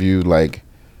times have you like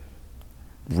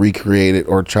recreated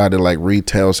or tried to like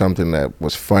retell something that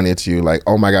was funny to you? Like,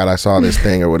 oh my God, I saw this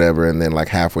thing or whatever. And then like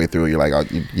halfway through, you're like, oh,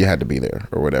 you had to be there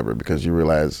or whatever because you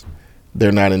realize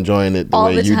they're not enjoying it the All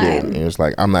way the you time. did. And it's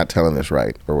like, I'm not telling this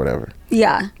right or whatever.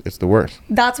 Yeah. It's the worst.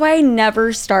 That's why I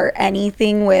never start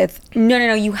anything with,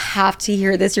 no, you have to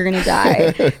hear this. You're going to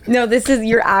die. No, this is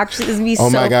going to be so Oh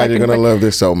my God, you're going to love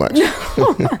this so much.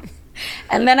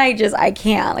 And then I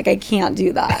can't. Like, I can't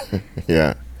do that.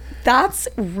 Yeah. That's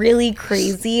really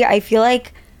crazy. I feel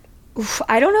like,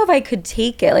 I don't know if I could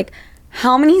take it. Like,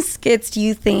 how many skits do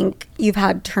you think you've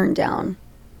had turned down?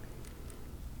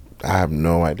 I have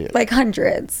no idea. Like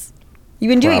hundreds. You've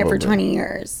been doing it for Probably. 20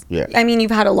 years. Yeah. I mean, you've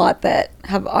had a lot that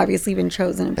have obviously been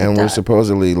chosen and picked And we're up.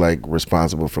 supposedly like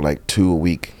responsible for like 2 a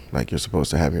week. Like you're supposed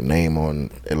to have your name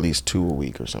on at least 2 a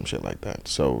week or some shit like that.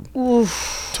 So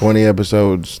 20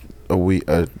 episodes a week,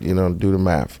 do the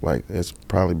math. Like it's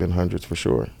probably been hundreds for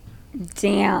sure.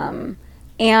 Damn.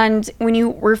 And when you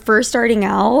were first starting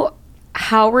out,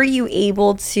 how were you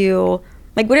able to,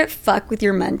 like, would it fuck with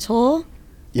your mental?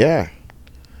 Yeah,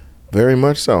 very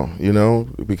much so,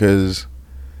 because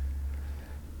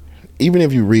even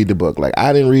if you read the book, like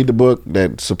I didn't read the book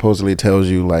that supposedly tells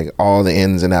you like all the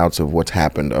ins and outs of what's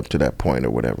happened up to that point or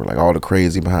whatever, like all the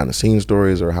crazy behind the scenes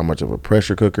stories or how much of a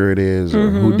pressure cooker it is or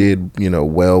who did,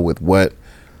 well with what.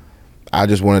 I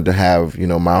just wanted to have,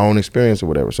 my own experience or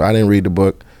whatever. So I didn't read the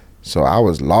book. So I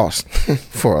was lost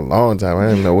for a long time. I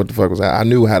didn't know what the fuck was that. I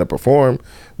knew how to perform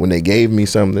when they gave me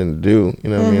something to do. You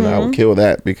know what I mean? I would kill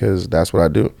that because that's what I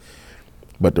do.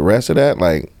 But the rest of that,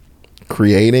 like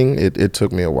creating, it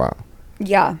took me a while.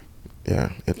 Yeah.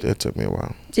 Yeah, it took me a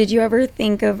while. Did you ever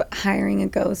think of hiring a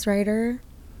ghostwriter?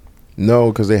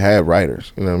 No, because they had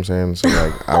writers. You know what I'm saying? So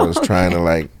like I was trying to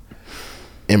like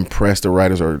impress the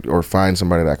writers or find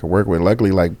somebody that I could work with. Luckily,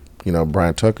 like,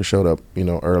 Brian Tucker showed up,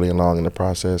 early and long in the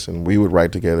process, and we would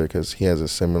write together because he has a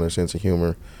similar sense of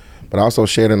humor. But I also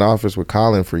shared an office with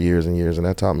Colin for years and years, and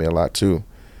that taught me a lot too.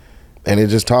 And it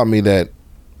just taught me that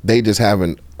they just have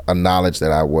a knowledge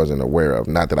that I wasn't aware of.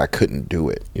 Not that I couldn't do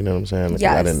it. You know what I'm saying? Like,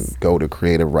 Yes. I didn't go to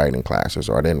creative writing classes,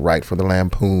 or I didn't write for the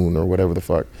Lampoon or whatever the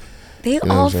fuck. They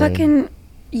know all what I'm saying? fucking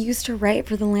used to write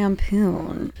for the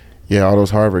Lampoon. Yeah, all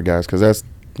those Harvard guys, because that's,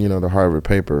 the Harvard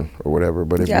paper or whatever.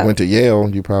 But if Yeah. you went to Yale,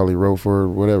 you probably wrote for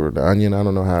whatever, the Onion. I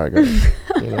don't know how I got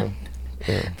it.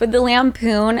 Yeah. But the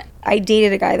Lampoon, I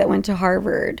dated a guy that went to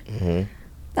Harvard.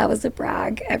 That was a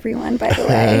brag, everyone, by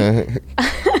the way.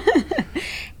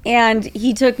 And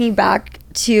he took me back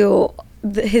to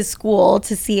his school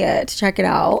to see it, to check it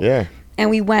out. Yeah. And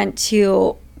we went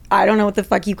to, I don't know what the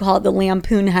fuck you call it, the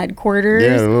Lampoon headquarters.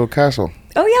 Yeah, the little castle.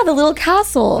 Oh, yeah, the little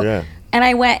castle. Yeah. And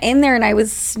I went in there and I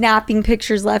was snapping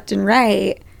pictures left and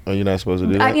right. Oh, you're not supposed to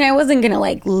do that? I mean, I wasn't going to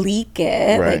like leak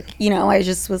it. Right. Like, I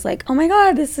just was like, oh my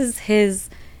God, this is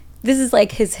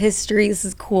like his history. This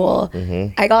is cool.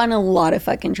 I got in a lot of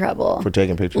fucking trouble. For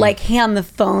taking pictures? Like, hand the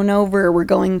phone over. We're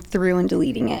going through and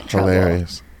deleting it. Trouble.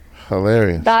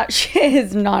 Hilarious. That shit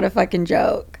is not a fucking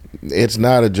joke. It's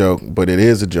not a joke, but it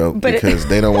is a joke But because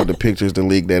they don't want the pictures to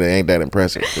leak that it ain't that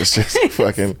impressive. It's just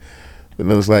fucking, it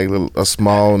looks like a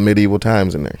small medieval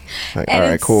times in there. Like, And all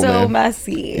right, it's cool, so man.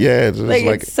 messy. Yeah, it's just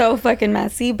like it's so fucking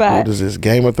messy, what but is this,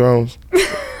 Game of Thrones?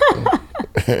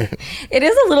 it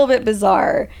is a little bit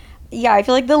bizarre. Yeah, I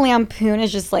feel like the Lampoon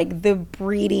is just like the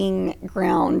breeding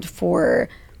ground for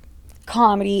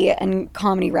comedy and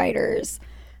comedy writers.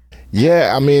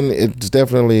 Yeah, I mean, it's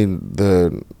definitely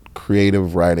the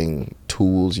creative writing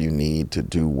tools you need to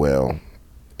do well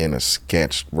in a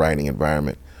sketch writing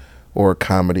environment or a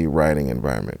comedy writing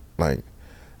environment. Like,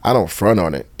 I don't front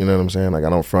on it, you know what I'm saying? Like, I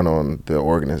don't front on the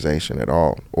organization at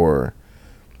all or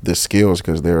the skills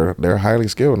because they're highly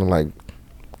skilled. And like,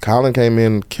 Colin came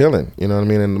in killing, you know what I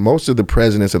mean? And most of the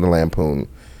presidents of the Lampoon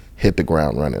hit the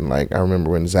ground running. Like, I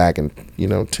remember when Zach and,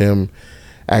 Tim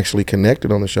actually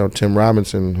connected on the show. Tim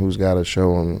Robinson, who's got a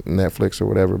show on Netflix or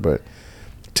whatever, but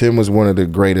Tim was one of the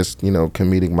greatest,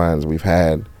 comedic minds we've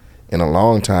had in a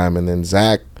long time. And then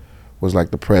Zach was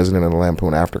like the president of the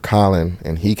Lampoon after Colin,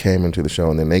 and he came into the show,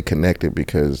 and then they connected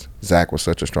because Zach was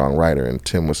such a strong writer and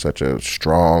Tim was such a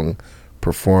strong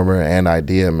performer and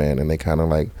idea man, and they kind of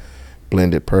like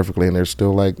blended perfectly, and they're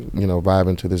still like,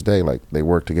 vibing to this day. Like, they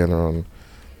work together on,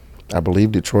 I believe,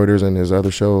 Detroiters and his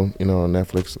other show, on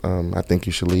Netflix. I Think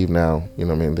You Should Leave Now.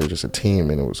 They're just a team,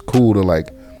 and it was cool to like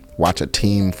watch a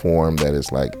team form that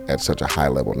is like at such a high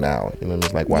level now.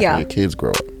 It's like watching your kids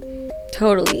grow up.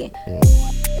 Totally. Yeah.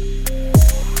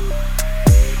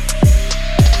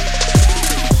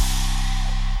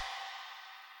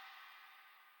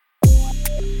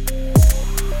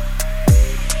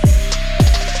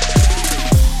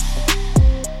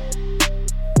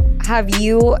 Have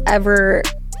you ever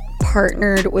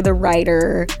partnered with a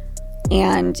writer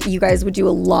and you guys would do a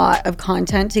lot of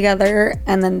content together,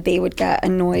 and then they would get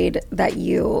annoyed that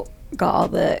you got all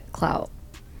the clout?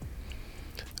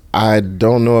 I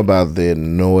don't know about the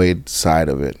annoyed side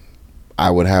of it. I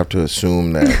would have to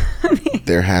assume that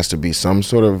there has to be some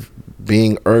sort of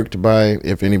being irked by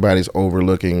if anybody's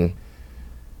overlooking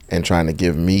and trying to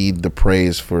give me the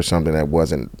praise for something that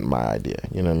wasn't my idea.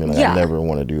 You know what I mean? Like, Yeah. I never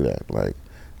want to do that. Like,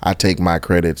 I take my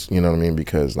credits, you know what I mean?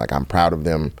 Because, like, I'm proud of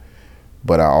them.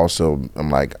 But I also, I'm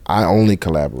like, I only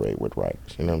collaborate with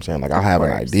writers. You know what I'm saying? Like, I'll have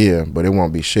an idea, but it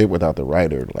won't be shit without the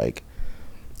writer, like,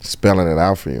 spelling it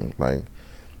out for you. Like,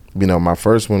 you know, my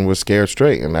first one was Scared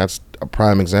Straight, and that's a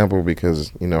prime example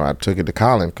because, you know, I took it to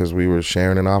Colin because we were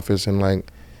sharing an office, and,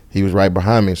 like, he was right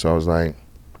behind me. So I was like,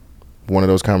 one of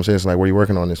those conversations, like, what are you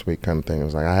working on this week kind of thing. It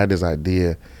was like, I had this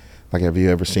idea, like, have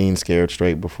you ever seen Scared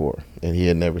Straight before? And he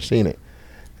had never seen it.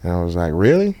 And I was like,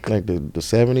 really? Like the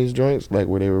 70s joints, like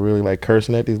where they were really like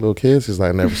cursing at these little kids? He's like,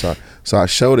 I never saw it. So I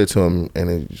showed it to him,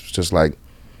 and it was just like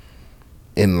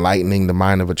enlightening the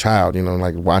mind of a child, you know,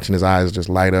 like watching his eyes just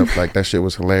light up. Like, that shit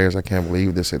was hilarious. I can't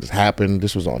believe this had happened.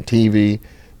 This was on TV.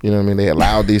 You know what I mean? They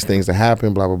allowed these things to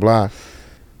happen, blah, blah, blah.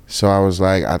 So I was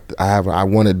like, I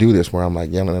want to do this where I'm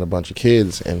like yelling at a bunch of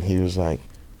kids. And he was like,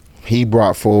 he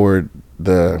brought forward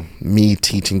me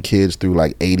teaching kids through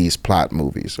like 80s plot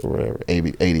movies or whatever,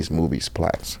 80s movies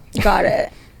plots. Got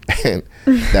it. And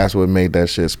that's what made that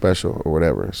shit special or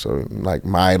whatever. So like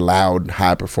my loud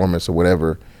high performance or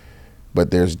whatever,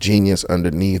 but there's genius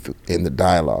underneath in the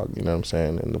dialogue, you know what I'm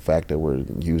saying? And the fact that we're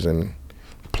using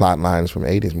plot lines from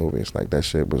 80s movies, like that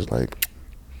shit was like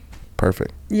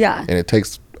perfect. Yeah. And it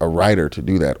takes a writer to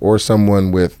do that, or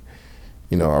someone with,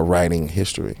 you know, a writing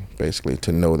history, basically,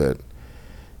 to know that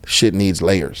shit needs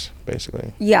layers,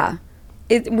 basically. Yeah.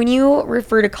 When you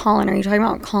refer to Colin, are you talking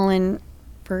about Colin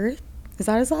Firth? Is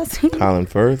that his last name? Colin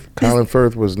Firth? Colin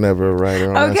Firth was never a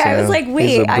writer on Okay, SNL. I was like, He's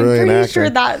wait, a I'm brilliant pretty actor. sure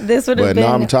that this would have But been...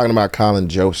 no, I'm talking about Colin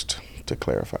Jost, to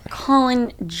clarify.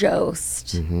 Colin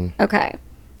Jost. Mm-hmm. Okay.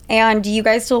 And do you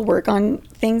guys still work on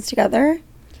things together?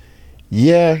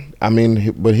 Yeah, I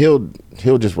mean, but he'll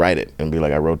just write it and be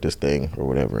like, I wrote this thing or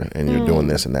whatever, and you're doing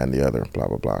this and that and the other, blah,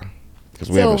 blah, blah. Because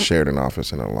we haven't shared an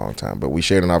office in a long time, but we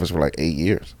shared an office for like 8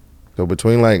 years. So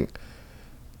between like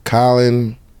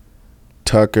Colin,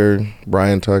 Tucker,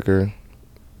 Brian Tucker,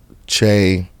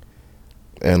 Che,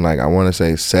 and like I want to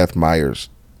say Seth Meyers,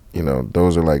 you know,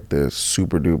 those are like the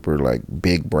super duper like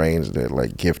big brains that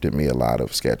like gifted me a lot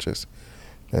of sketches.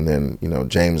 And then, you know,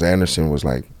 James Anderson was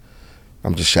like,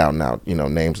 I'm just shouting out, you know,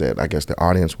 names that I guess the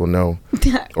audience will know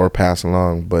or pass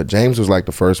along. But James was like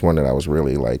the first one that I was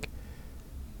really like,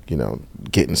 you know,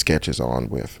 getting sketches on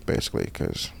with, basically,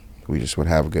 because we just would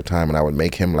have a good time and I would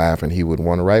make him laugh and he would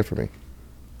want to write for me.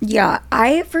 Yeah,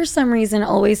 I, for some reason,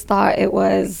 always thought it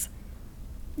was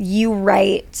you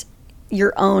write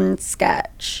your own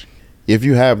sketch. If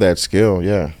you have that skill,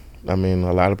 yeah. I mean,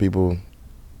 a lot of people,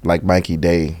 like Mikey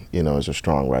Day, you know, is a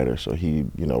strong writer. So he,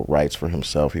 you know, writes for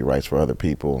himself. He writes for other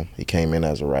people. He came in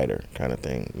as a writer kind of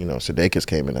thing. You know, Sudeikis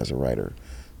came in as a writer.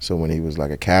 So when he was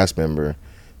like a cast member,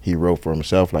 he wrote for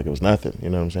himself like it was nothing. You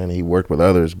know what I'm saying? He worked with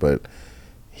others, but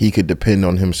he could depend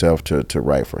on himself to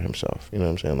write for himself. You know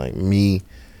what I'm saying? Like me,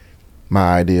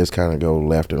 my ideas kind of go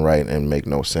left and right and make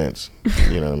no sense.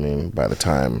 You know what I mean? By the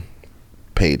time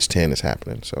page 10 is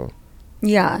happening. So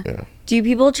Yeah. yeah. Do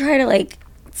people try to like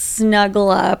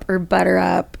snuggle up or butter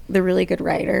up the really good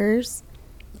writers?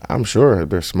 I'm sure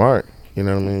they're smart. You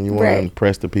know what I mean? You want Right. to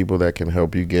impress the people that can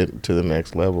help you get to the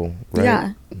next level, right?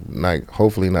 Yeah. Like,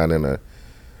 hopefully not in a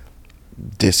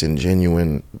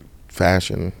disingenuine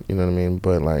fashion, you know what I mean?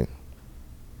 But, like,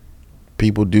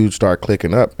 people do start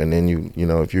clicking up, and then you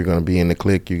know, if you're going to be in the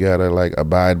clique, you got to, like,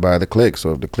 abide by the clique.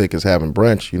 So if the clique is having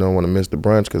brunch, you don't want to miss the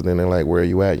brunch because then they're like, where are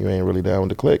you at? You ain't really down with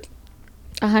the clique.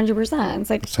 100%. It's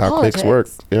like That's how politics. cliques work.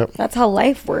 Yep. That's how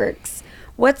life works.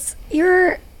 What's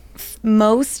your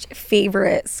most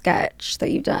favorite sketch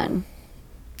that you've done?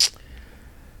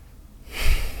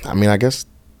 I mean, I guess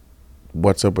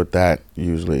what's up with that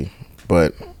usually,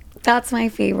 but That's my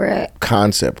favorite.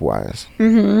 concept-wise,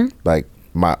 like,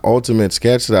 my ultimate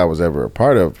sketch that I was ever a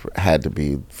part of had to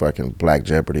be fucking Black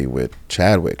Jeopardy with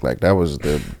Chadwick. Like, that was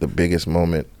the biggest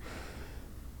moment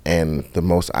and the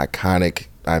most iconic,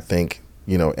 I think,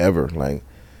 you know, ever. Like,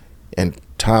 and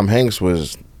Tom Hanks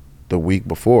was the week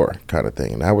before kind of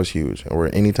thing, and that was huge.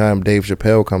 Or anytime Dave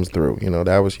Chappelle comes through, you know,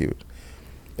 that was huge.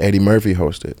 Eddie Murphy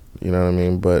hosted, you know what I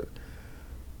mean? But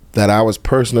that I was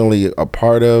personally a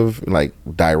part of, like,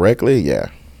 directly, yeah.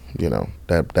 You know,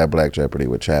 that Black Jeopardy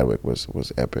with Chadwick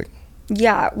was epic.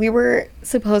 Yeah, we were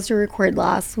supposed to record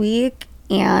last week,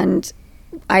 and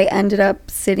I ended up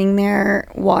sitting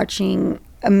there watching.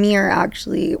 Amir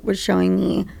actually was showing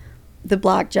me the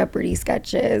Black Jeopardy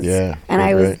sketches. Yeah. And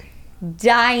I was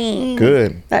dying.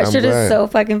 Good. That shit is so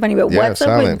fucking funny. But Yeah, What's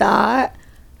Up With That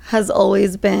has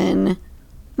always been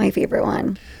my favorite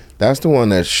one. That's the one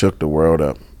that shook the world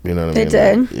up. You know what I mean? It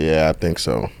did? Like, yeah, I think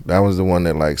so. That was the one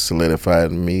that like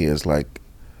solidified me as like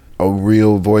a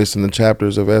real voice in the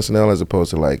chapters of SNL, as opposed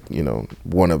to like, you know,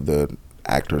 one of the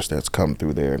actors that's come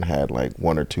through there and had like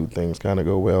one or two things kind of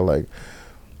go well. Like,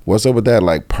 What's Up With That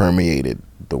like permeated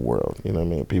the world. You know what I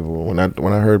mean? People, when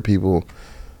I heard people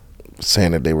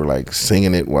saying that they were like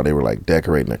singing it while they were like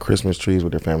decorating their Christmas trees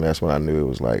with their family, that's when I knew it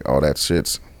was like, oh, that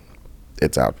shit's,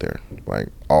 it's out there, like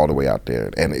all the way out there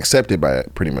and accepted by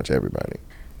pretty much everybody.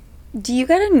 Do you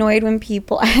get annoyed when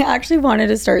people... I actually wanted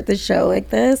to start the show like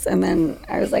this, and then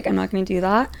I was like, I'm not going to do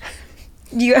that.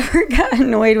 Do you ever get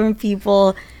annoyed when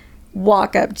people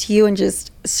walk up to you and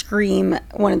just scream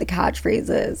one of the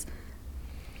catchphrases?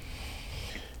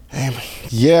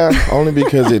 Yeah, only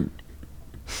because it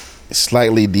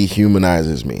slightly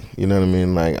dehumanizes me. You know what I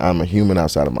mean? Like, I'm a human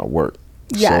outside of my work.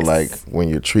 Yes. So, like, when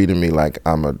you're treating me like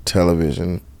I'm a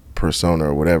television persona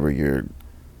or whatever, you're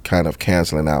kind of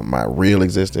canceling out my real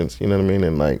existence. You know what I mean?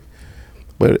 And, like,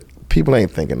 but people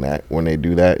ain't thinking that when they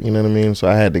do that. You know what I mean? So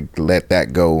I had to let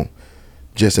that go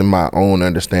just in my own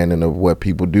understanding of what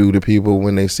people do to people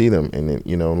when they see them. And, it,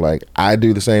 you know, like, I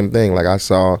do the same thing. Like, I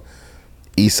saw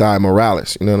Esai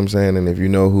Morales, you know what I'm saying? And if you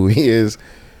know who he is,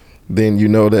 then you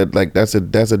know that like that's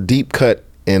a deep cut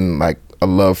in like a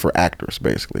love for actors,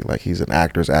 basically. Like, he's an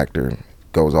actor's actor,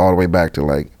 goes all the way back to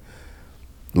like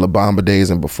La Bamba days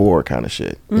and before kind of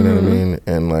shit. You know what I mean?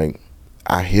 And like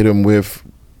I hit him with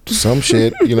some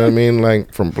shit, you know what I mean?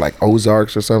 Like from like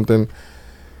Ozarks or something.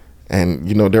 And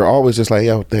you know, they're always just like,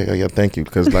 yo, thank you,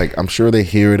 because like I'm sure they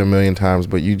hear it a million times,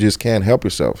 but you just can't help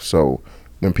yourself. So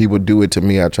when people do it to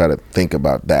me, I try to think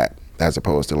about that as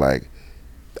opposed to like,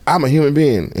 I'm a human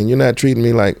being and you're not treating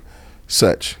me like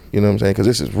such. You know what I'm saying? Because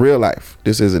this is real life.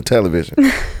 This isn't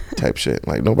television type shit.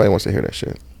 Like, nobody wants to hear that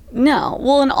shit. No.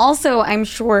 Well, and also, I'm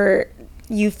sure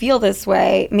you feel this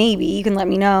way. Maybe you can let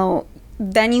me know.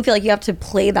 Then you feel like you have to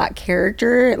play that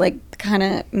character. Like, kind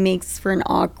of makes for an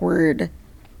awkward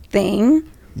thing.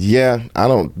 Yeah, I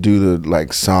don't do the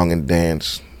like song and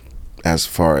dance as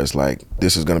far as like,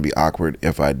 this is going to be awkward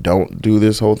if I don't do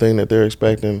this whole thing that they're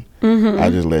expecting. I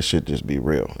just let shit just be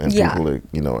real. And people,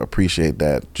 you know, appreciate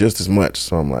that just as much.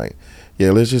 So I'm like,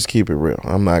 yeah, let's just keep it real.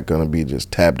 I'm not going to be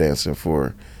just tap dancing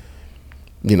for,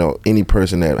 you know, any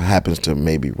person that happens to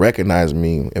maybe recognize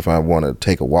me if I want to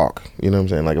take a walk. You know what I'm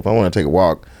saying? Like, if I want to take a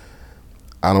walk,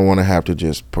 I don't want to have to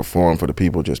just perform for the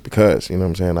people just because. You know what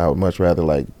I'm saying? I would much rather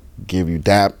like give you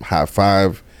dap, high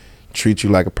five, treat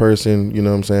you like a person, you know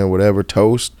what I'm saying, whatever,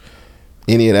 toast,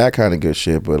 any of that kind of good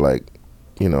shit. But like,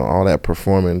 you know, all that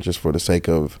performing just for the sake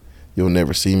of you'll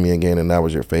never see me again and that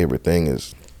was your favorite thing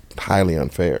is highly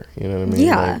unfair. You know what I mean?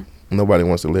 Yeah. Like, nobody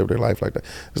wants to live their life like that.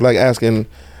 It's like asking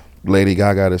Lady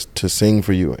Gaga to sing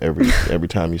for you every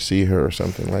time you see her or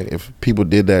something. Like, if people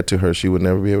did that to her, she would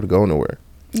never be able to go nowhere.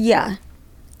 Yeah.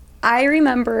 I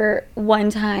remember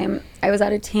one time I was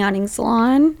at a tanning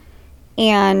salon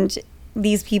and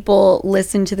these people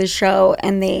listened to the show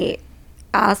and they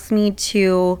asked me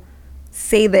to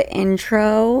say the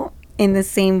intro in the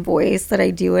same voice that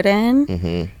I do it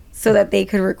in so that they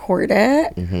could record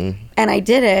it. And I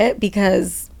did it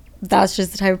because that's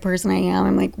just the type of person I am.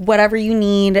 I'm like, whatever you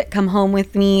need, come home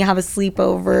with me, have a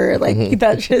sleepover. Like,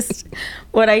 that's just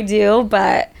what I do.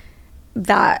 But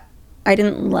that, I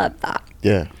didn't love that.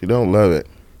 Yeah, you don't love it.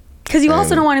 Because you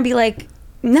also don't want to be like,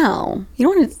 no. You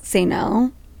don't want to say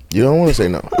no. You don't want to say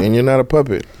no, and you're not a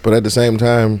puppet. But at the same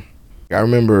time, I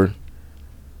remember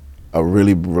a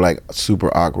really like super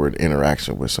awkward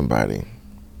interaction with somebody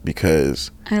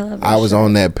because I was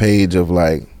on that page of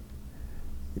like,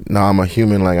 no, I'm a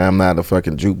human. Like, I'm not a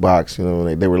fucking jukebox. You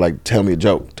know, they were like, tell me a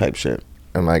joke type shit.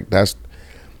 And like, that's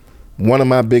one of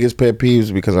my biggest pet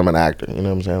peeves because I'm an actor. You know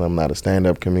what I'm saying? I'm not a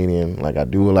stand-up comedian. Like, I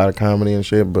do a lot of comedy and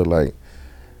shit, but like,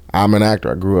 I'm an actor.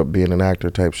 I grew up being an actor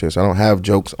type shit. So I don't have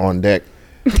jokes on deck.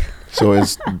 So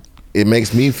it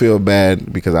makes me feel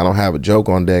bad because I don't have a joke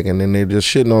on deck, and then they're just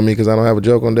shitting on me because I don't have a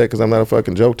joke on deck because I'm not a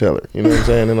fucking joke teller. You know what I'm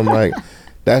saying? And I'm like,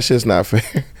 that's just not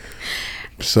fair.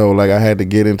 So like, I had to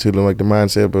get into the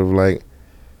mindset of like,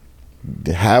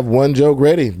 have one joke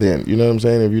ready then. You know what I'm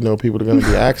saying? If you know people are gonna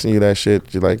be asking you that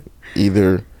shit, you like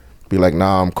either be like,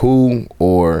 nah, I'm cool,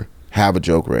 or have a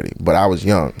joke ready. But I was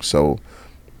young, so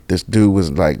this dude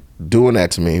was like doing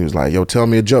that to me. He was like, yo, tell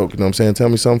me a joke. You know what I'm saying? Tell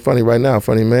me something funny right now,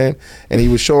 funny man. And he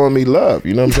was showing me love.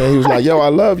 You know what I'm saying? He was like, yo, I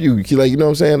love you. He like, you know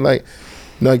what I'm saying? Like,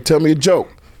 Like, tell me a joke.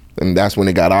 And that's when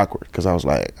it got awkward because I was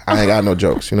like, I ain't got no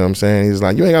jokes. You know what I'm saying? He's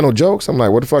like, you ain't got no jokes? I'm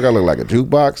like, what the fuck? I look like a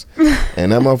jukebox?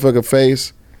 And that motherfucker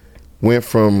face went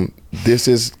from this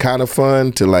is kind of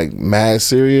fun to like mad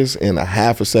serious in a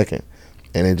half a second.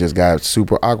 And it just got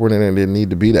super awkward and it didn't need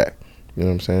to be that. You know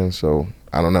what I'm saying? So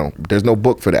I don't know. There's no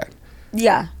book for that.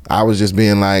 Yeah. I was just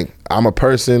being like, I'm a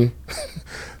person.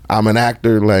 I'm an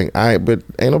actor. Like, but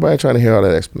ain't nobody trying to hear all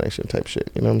that explanation type shit.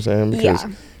 You know what I'm saying? Because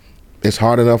it's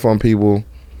hard enough on people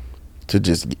to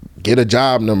just get a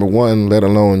job, number one, let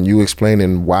alone you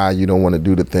explaining why you don't want to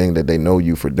do the thing that they know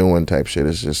you for doing type shit.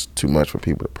 It's just too much for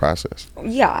people to process.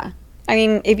 Yeah. I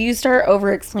mean, if you start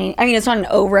over-explaining, I mean, it's not an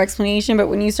over-explanation, but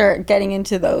when you start getting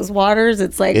into those waters,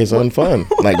 it's like... It's unfun.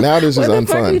 Like, now this is unfun. What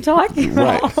the fuck are you talking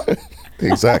about? Right.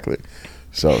 Exactly.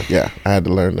 So, yeah, I had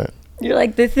to learn that. You're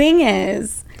like, the thing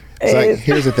is... It's like,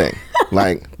 here's the thing.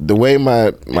 Like, the way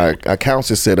my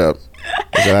accounts is set up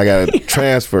is that I got to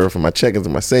transfer from my check-ins to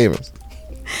my savings.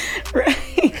 Right.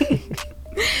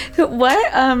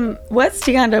 What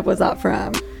stand-up was that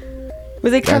from?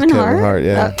 Was it Kevin Hart? Kevin Hart,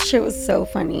 yeah. That shit was so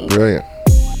funny. Brilliant.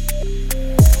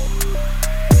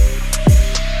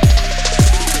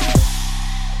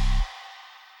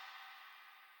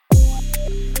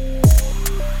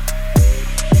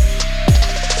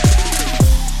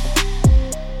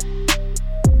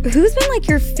 Who's been like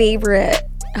your favorite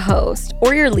host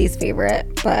or your least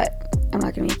favorite? But I'm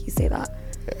not gonna make you say that.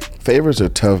 Favorites are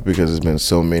tough because there's been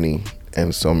so many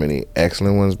and so many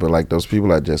excellent ones, but like those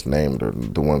people I just named are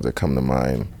the ones that come to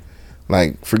mind.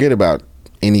 Like, forget about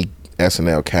any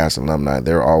SNL cast alumni.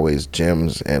 They're always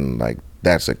gems, and like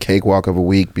that's a cakewalk of a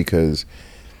week because,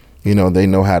 you know, they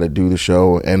know how to do the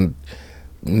show, and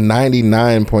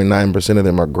 99.9% of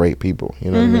them are great people. You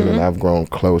know what I mean? And I've grown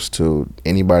close to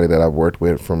anybody that I've worked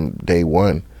with from day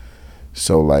one.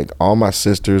 So like all my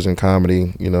sisters in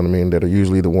comedy, you know what I mean, that are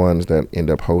usually the ones that end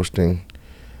up hosting,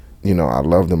 you know, I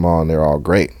love them all and they're all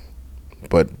great.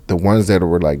 But the ones that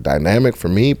were like dynamic for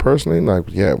me personally, like,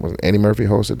 yeah, when Eddie Murphy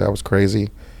hosted, that was crazy.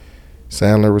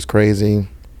 Sandler was crazy.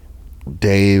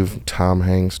 Dave, Tom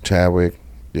Hanks, Chadwick,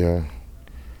 yeah.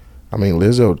 I mean,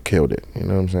 Lizzo killed it, you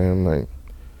know what I'm saying? Like,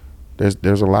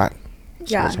 there's a lot.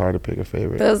 Yeah. So it's hard to pick a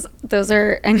favorite. Those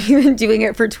are, and you've been doing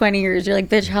it for 20 years. You're like,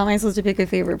 bitch, how am I supposed to pick a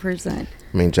favorite person?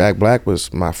 I mean, Jack Black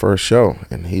was my first show,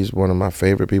 and he's one of my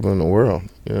favorite people in the world.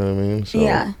 You know what I mean? So,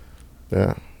 yeah.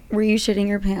 Yeah. Were you shitting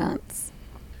your pants?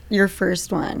 Your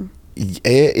first one?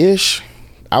 Ish.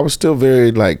 I was still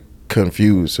very, like,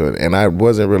 confused, and I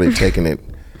wasn't really taking it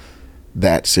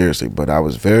that seriously, but I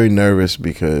was very nervous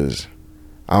because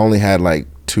I only had, like,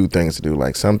 two things to do,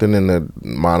 like something in the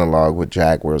monologue with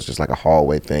Jack where it's just like a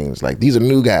hallway thing. It's like, these are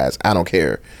new guys, I don't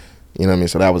care, you know what I mean?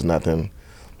 So that was nothing,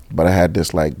 but I had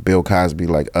this like Bill Cosby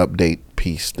like update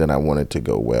piece that I wanted to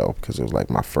go well because it was like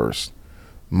my first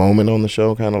moment on the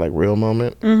show, kind of like real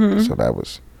moment. So that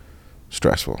was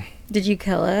stressful. Did you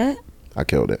kill it? I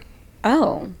killed it.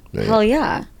 Oh, yeah. Hell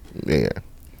yeah. Yeah.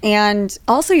 And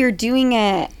also you're doing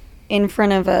it in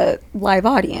front of a live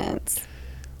audience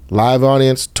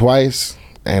twice.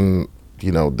 And,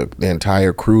 you know, the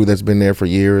entire crew that's been there for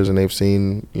years and they've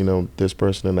seen, you know, this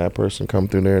person and that person come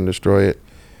through there and destroy it.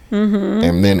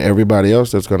 And then everybody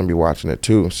else that's going to be watching it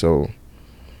too. So,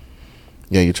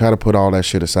 yeah, you try to put all that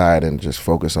shit aside and just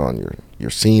focus on your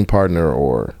scene partner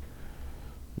or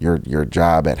your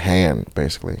job at hand,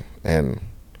 basically. And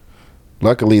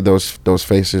luckily those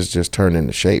faces just turn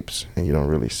into shapes and you don't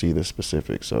really see the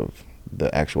specifics of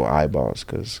the actual eyeballs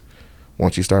because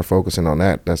once you start focusing on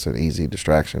that, that's an easy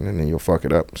distraction, and then you'll fuck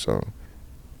it up. So,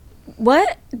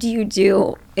 what do you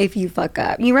do if you fuck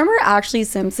up? You remember Ashley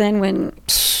Simpson when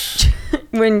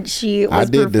she was I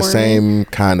did the same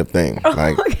kind of thing.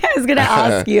 Like, okay, I was gonna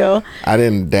ask you. I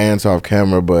didn't dance off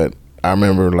camera, but I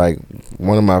remember like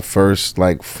one of my first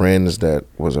like friends that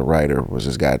was a writer was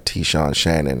this guy T-Sean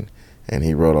Shannon, and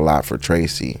he wrote a lot for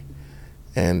Tracy.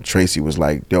 And Tracy was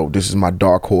like, yo, this is my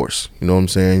dark horse. You know what I'm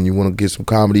saying? You want to get some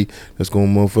comedy that's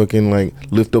going to motherfucking like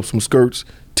lift up some skirts?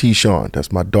 T-Sean,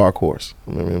 that's my dark horse.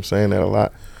 I remember him saying that a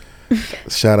lot.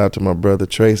 Shout out to my brother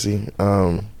Tracy.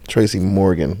 Tracy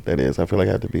Morgan, that is. I feel like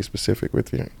I have to be specific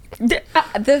with you.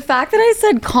 The fact that I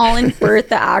said Colin Firth,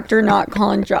 the actor, not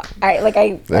Colin I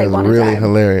want to really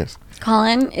hilarious.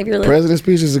 Colin, if you're listening. President's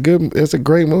Speech is it's a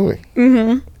great movie.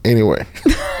 Anyway.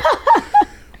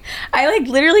 I like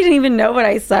literally didn't even know what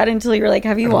I said until you were like,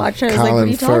 have you watched it? I was like, what are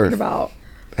you talking about?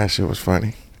 That shit was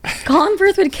funny. Colin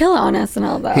Firth would kill it on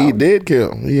SNL though. He did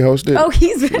kill. He hosted. Oh,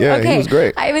 he's been, yeah, okay. He was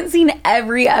great. I haven't seen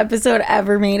every episode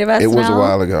ever made of SNL. It was a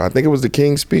while ago. I think it was the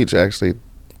King's Speech actually.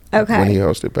 Okay. When he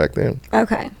hosted back then.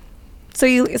 Okay. So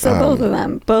both of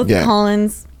them, both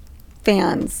Collins.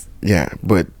 fans. Yeah,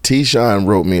 but T-Sean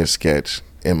wrote me a sketch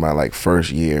in my like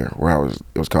first year where it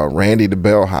was called Randy the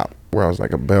Bellhop, where I was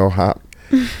like a bellhop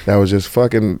that was just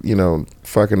fucking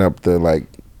up the like,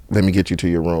 let me get you to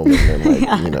your room, and then like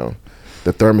Yeah.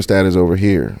 the thermostat is over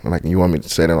here. Like, you want me to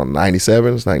set it on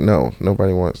 97? It's like, no,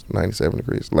 nobody wants 97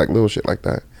 degrees. Like little shit like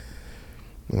that.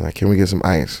 And like, can we get some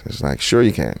ice? It's like, sure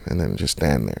you can. And then just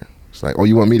stand there. It's like, oh,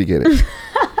 you want me to get it?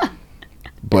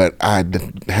 But I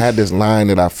had this line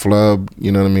that I flubbed,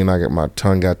 you know what I mean? Like my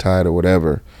tongue got tied or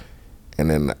whatever. And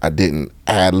then I didn't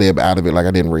ad-lib out of it. Like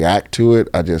I didn't react to it.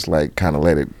 I just like kind of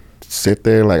let it sit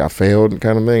there like I failed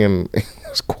kind of thing. And it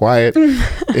was quiet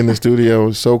in the studio. It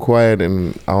was so quiet.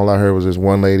 And all I heard was this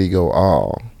one lady go,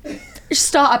 "Oh."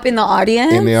 Stop in the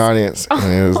audience? In the audience.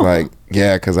 And it was like,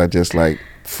 yeah, because I just like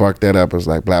fucked that up. It was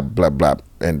like blah, blah, blah.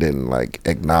 And didn't like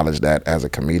acknowledge that as a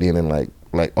comedian and like,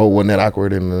 oh, wasn't that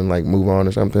awkward? And then like move on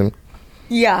or something.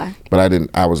 Yeah. But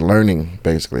I was learning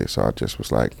basically. So I just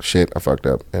was like, shit, I fucked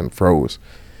up and froze.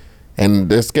 And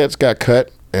the sketch got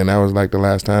cut. And that was like the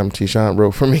last time T-Sean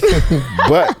wrote for me.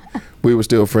 But we were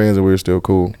still friends and we were still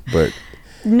cool. But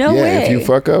No yeah, way. if you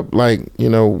fuck up, like,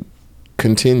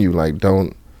 continue. Like,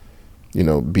 don't,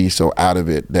 be so out of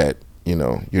it that,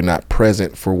 you're not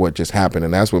present for what just happened.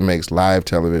 And that's what makes live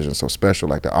television so special.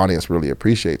 Like, the audience really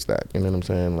appreciates that. You know what I'm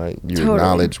saying? Like, you Totally.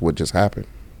 acknowledge what just happened.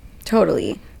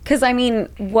 Totally. Because, I mean,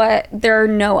 there are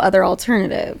no other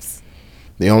alternatives.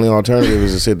 The only alternative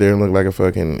is to sit there and look like a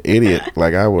fucking idiot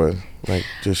like I was. Like,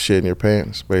 just shit in your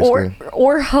pants, basically.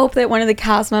 Or hope that one of the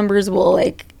cast members will,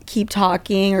 like, keep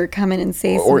talking or come in and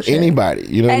say some Or shit. anybody,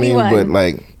 you know what I mean? But,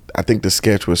 like, I think the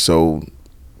sketch was so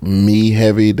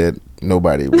me-heavy that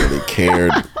nobody really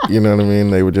cared. You know what I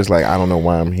mean? They were just like, I don't know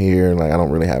why I'm here. Like, I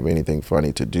don't really have anything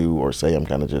funny to do or say. I'm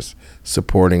kind of just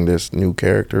supporting this new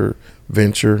character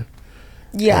venture.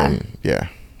 Yeah. And, yeah.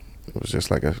 It was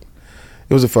just like it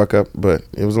was a fuck up, but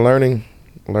it was a learning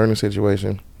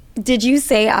situation. Did you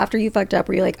say after you fucked up,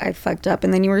 were you like, I fucked up,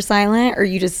 and then you were silent? Or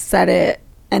you just said it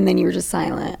and then you were just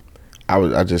silent?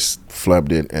 I just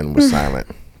flubbed it and was silent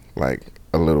like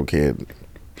a little kid.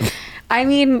 I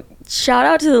mean, shout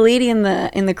out to the lady in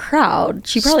the crowd.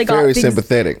 She probably got very things,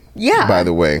 sympathetic. Yeah. By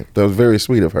the way, that was very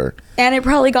sweet of her. and it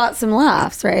probably got some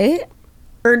laughs, right?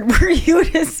 Or were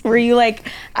you like,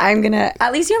 I'm gonna?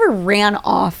 At least you never ran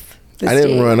off the I stage.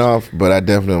 didn't run off, but I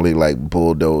definitely like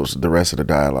bulldozed the rest of the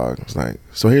dialogue. It's like,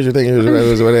 so here's your thing. Here's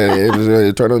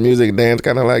turn on the music, dance,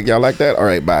 kind of like, y'all like that? All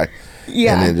right, bye.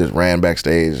 Yeah. And then just ran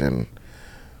backstage and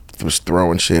was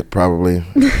throwing shit. Probably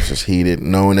was just heated,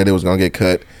 knowing that it was gonna get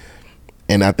cut.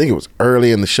 And I think it was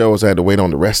early in the show, so I had to wait on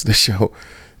the rest of the show.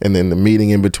 And then the meeting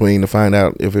in between to find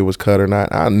out if it was cut or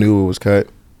not. I knew it was cut.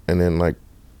 And then like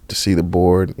to see the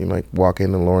board, like walk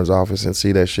into Lauren's office and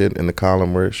see that shit in the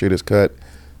column where shit is cut.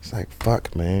 It's like,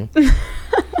 fuck, man.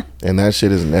 And that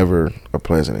shit is never a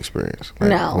pleasant experience. Like,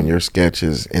 No. when your sketch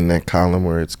is in that column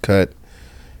where it's cut,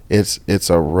 it's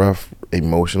a rough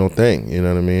emotional thing. You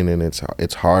know what I mean? And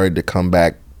it's hard to come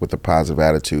back with a positive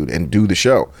attitude and do the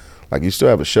show. Like, you still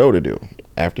have a show to do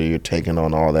after you're taking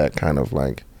on all that kind of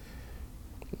like,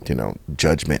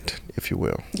 judgment, if you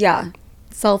will. Yeah,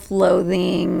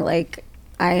 self-loathing. Like,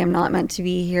 I am not meant to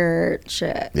be here.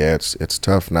 Shit. Yeah, it's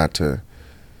tough not to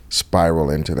spiral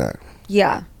into that.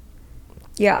 Yeah.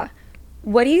 Yeah.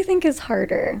 What do you think is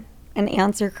harder? And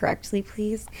answer correctly,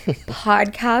 please.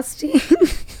 Podcasting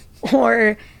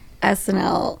or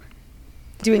SNL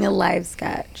doing a live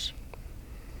sketch?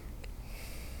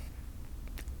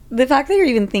 The fact that you're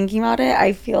even thinking about it,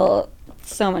 I feel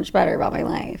so much better about my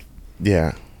life.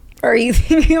 Yeah. Or are you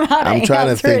thinking about it? I'm trying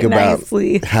to Answer think it about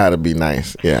nicely. how to be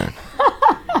nice. Yeah.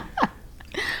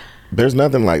 There's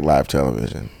nothing like live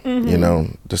television.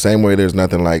 The same way there's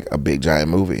nothing like a big giant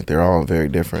movie. They're all very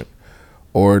different.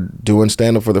 Or doing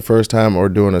stand-up for the first time or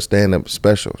doing a stand-up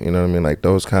special. You know what I mean? Like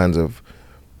those kinds of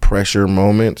pressure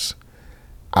moments,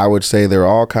 I would say they're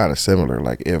all kind of similar.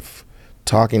 Like if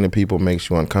talking to people makes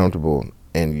you uncomfortable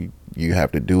and you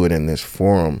have to do it in this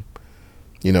forum,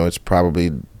 it's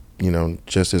probably,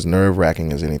 just as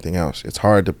nerve-wracking as anything else. It's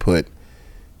hard to put,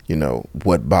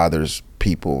 what bothers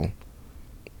people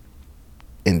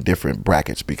in different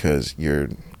brackets because you're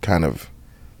kind of,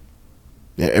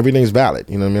 everything's valid.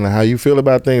 You know what I mean? Like how you feel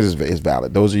about things is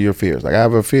valid. Those are your fears. Like I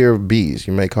have a fear of bees.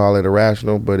 You may call it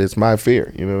irrational, but it's my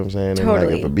fear. You know what I'm saying? Totally. And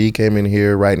like if a bee came in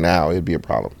here right now, it'd be a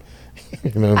problem.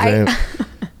 You know what I'm saying?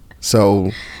 So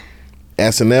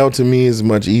SNL to me is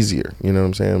much easier. You know what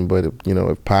I'm saying? But if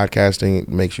podcasting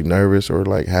makes you nervous or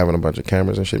like having a bunch of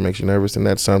cameras and shit makes you nervous, then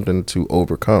that's something to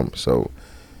overcome. So,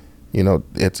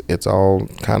 it's all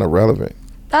kind of relevant.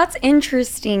 That's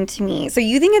interesting to me. So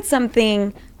you think it's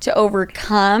something to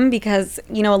overcome because,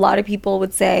 you know, a lot of people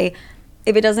would say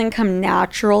if it doesn't come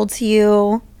naturally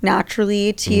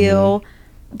to you,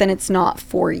 then it's not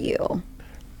for you.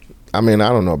 I mean, I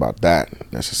don't know about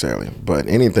that necessarily, but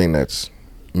anything that's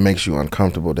makes you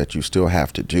uncomfortable that you still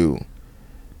have to do,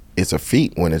 it's a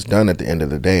feat when it's done at the end of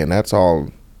the day. And that's all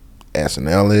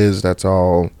SNL is. That's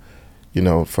all, you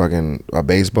know, fucking a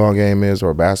baseball game is, or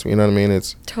a basketball. You know what I mean?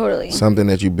 It's totally something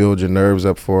that you build your nerves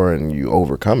up for and you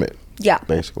overcome it. Yeah.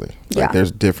 Basically. Yeah. Like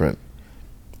there's different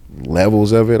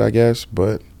levels of it, I guess.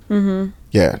 But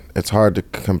yeah, it's hard to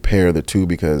compare the two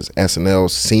because SNL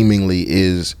seemingly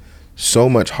is so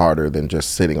much harder than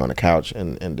just sitting on a couch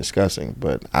and discussing.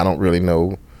 But I don't really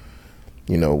know,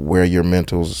 you know, where your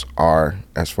mentals are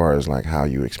as far as like how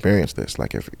you experience this.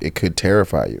 Like if it could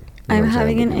terrify you. I'm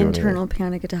having an internal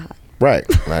panic attack. Right.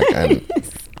 Like, and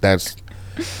that's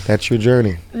your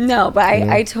journey. No, but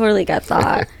I totally get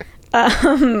that.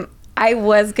 I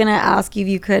was going to ask you if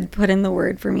you could put in the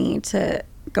word for me to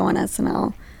go on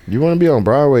SNL. You want to be on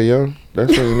Broadway, yo.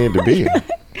 That's where you need to be.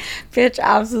 Bitch,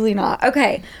 absolutely not.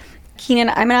 Okay. Kenan,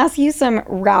 I'm going to ask you some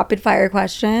rapid fire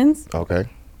questions. Okay.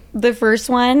 The first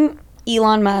one,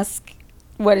 Elon Musk,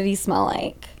 what did he smell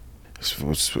like?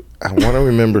 I want to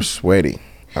remember sweaty.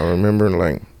 I remember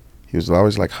like he was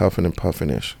always like huffing and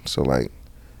puffing-ish. So like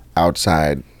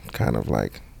outside kind of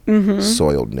like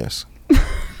soiledness.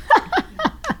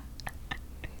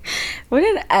 What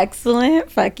an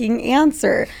excellent fucking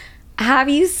answer. Have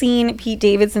you seen Pete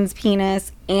Davidson's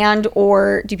penis, and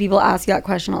or do people ask you that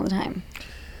question all the time?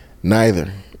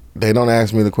 Neither. They don't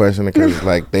ask me the question because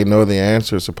like they know the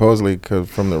answer supposedly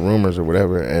from the rumors or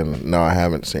whatever, and no, I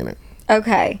haven't seen it.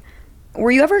 Okay.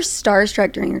 Were you ever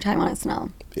starstruck during your time on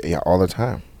SNL? Yeah, all the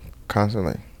time.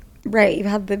 Constantly. Right. You've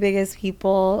had the biggest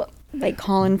people like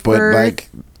Colin Firth. But like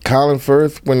Colin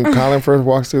Firth, when Colin Firth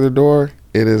walks through the door,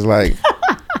 it is like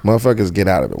motherfuckers get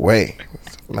out of the way.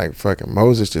 Like fucking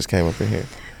Moses just came up in here.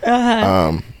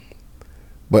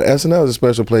 But SNL is a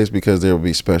special place because there will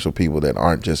be special people that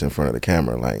aren't just in front of the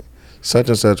camera. Like such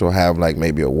and such will have like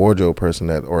maybe a wardrobe person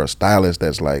that or a stylist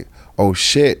that's like, oh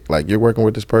shit, like you're working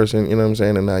with this person, you know what I'm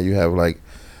saying? And now you have like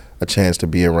a chance to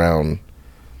be around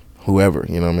whoever,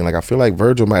 you know what I mean? Like I feel like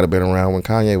Virgil might have been around when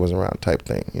Kanye was around type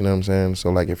thing, you know what I'm saying? So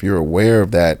like if you're aware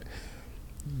of that,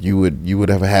 you would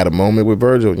have had a moment with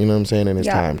Virgil, you know what I'm saying, in his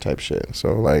time type shit.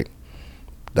 So like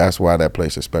that's why that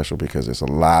place is special because it's a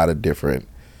lot of different,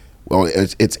 well,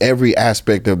 it's every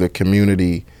aspect of the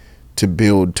community to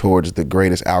build towards the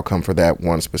greatest outcome for that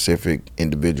one specific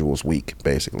individual's week,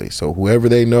 basically. So whoever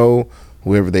they know,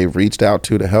 whoever they've reached out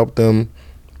to help them,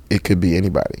 it could be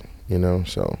anybody, you know?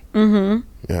 So,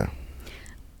 yeah.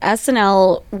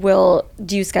 SNL will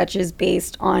do sketches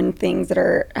based on things that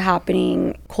are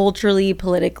happening culturally,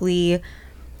 politically,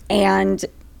 and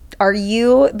are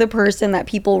you the person that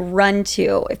people run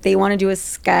to if they want to do a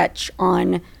sketch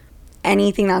on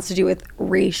anything that's to do with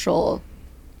racial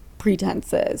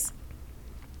pretenses?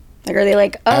 Like, are they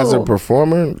like, oh. As a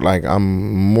performer, like,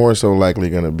 I'm more so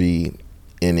likely going to be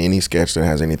in any sketch that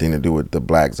has anything to do with the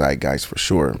black zeitgeist for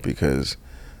sure, because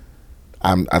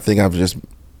I think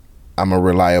I'm a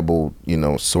reliable, you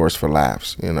know, source for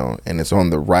laughs, you know, and it's on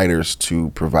the writers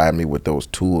to provide me with those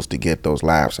tools to get those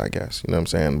laughs, I guess, you know what I'm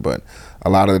saying? But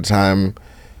a lot of the time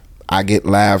I get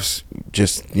laughs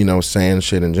just, you know, saying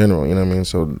shit in general, you know what I mean?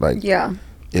 So like, yeah,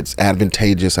 it's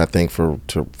advantageous, I think, for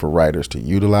writers to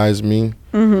utilize me.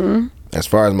 As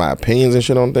far as my opinions and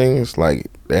shit on things, like,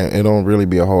 it don't really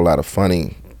be a whole lot of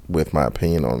funny with my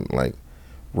opinion on like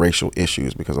racial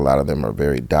issues because a lot of them are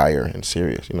very dire and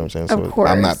serious, you know what I'm saying? Of course.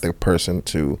 I'm not the person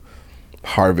to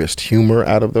harvest humor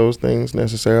out of those things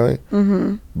necessarily.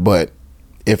 But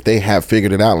if they have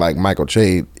figured it out, like Michael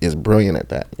Che is brilliant at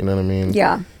that, you know what I mean?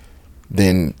 Yeah.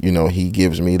 Then, you know, he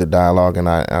gives me the dialogue and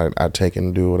I take it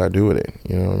and do what I do with it,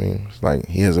 you know what I mean? It's like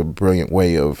he has a brilliant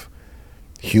way of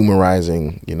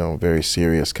humorizing, you know, very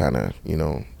serious kind of, you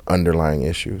know, underlying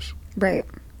issues. Right.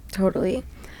 Totally.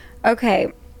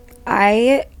 Okay.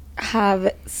 I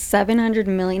have 700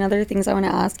 million other things I want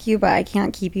to ask you, but I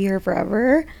can't keep you here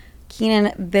forever.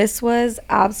 Kenan, this was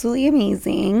absolutely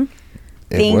amazing.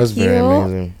 It was very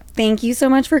amazing. Thank you so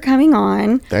much for coming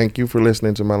on. Thank you for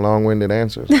listening to my long-winded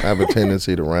answers. I have a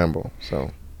tendency to ramble,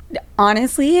 so.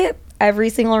 Honestly, every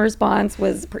single response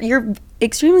was, you're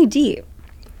extremely deep.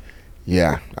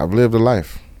 Yeah, I've lived a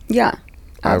life. Yeah,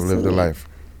 absolutely. I've lived a life.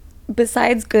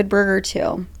 Besides Good Burger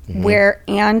too, where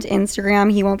and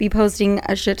Instagram, he won't be posting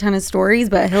a shit ton of stories,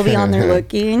 but he'll be on there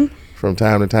looking. From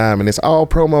time to time, and it's all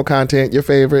promo content, your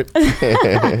favorite.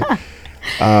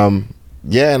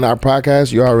 yeah, and our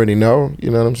podcast, you already know, you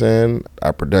know what I'm saying?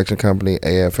 Our production company,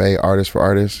 AFA, Artists for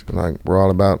Artists, like we're all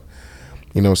about,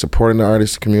 you know, supporting the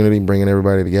artist community, bringing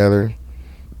everybody together.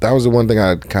 That was the one thing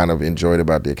I kind of enjoyed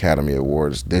about the Academy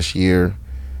Awards this year.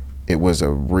 It was a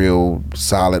real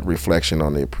solid reflection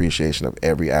on the appreciation of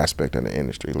every aspect of the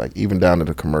industry. Like even down to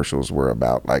the commercials were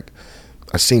about like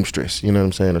a seamstress, you know what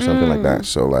I'm saying, or something like that.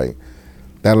 So like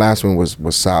that last one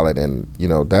was solid, and you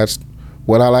know that's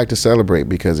what I like to celebrate,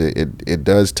 because it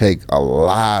does take a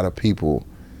lot of people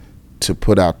to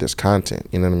put out this content.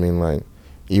 You know what I mean? Like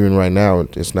even right now,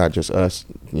 it's not just us,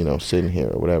 you know, sitting here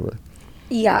or whatever.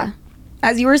 Yeah.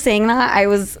 As you were saying that, I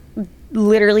was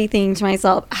literally thinking to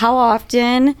myself, how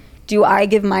often do I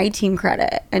give my team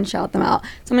credit and shout them out?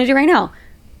 So I'm going to do it right now.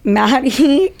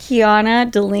 Maddie, Kiana,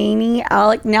 Delaney,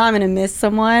 Alec. Now I'm going to miss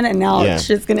someone, and now it's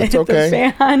just going to hit the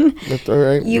fan. That's all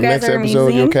right. You the guys next are episode,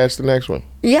 amazing. you'll catch the next one.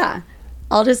 Yeah.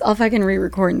 I'll fucking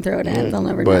re-record and throw it in. They'll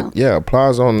never know. But yeah,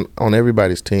 applause on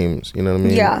everybody's teams. You know what I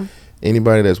mean? Yeah.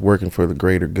 Anybody that's working for the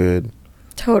greater good.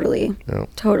 Totally. Yeah.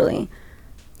 Totally.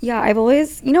 Yeah, I've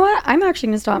always, you know what? I'm actually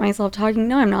going to stop myself talking.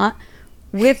 No, I'm not.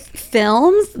 With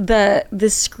films, the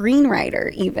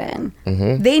screenwriter even,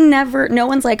 no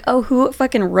one's like, oh, who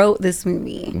fucking wrote this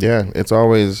movie? Yeah, it's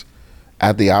always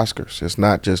at the Oscars. It's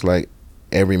not just like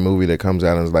every movie that comes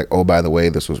out and is like, oh, by the way,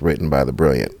 this was written by the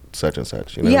brilliant such and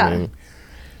such. You know what I mean?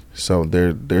 So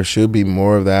there should be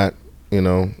more of that, you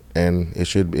know, and it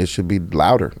should be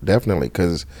louder, definitely,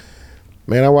 because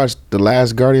man, I watched the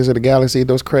last Guardians of the Galaxy.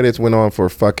 Those credits went on for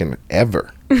fucking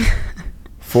ever.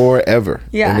 Forever.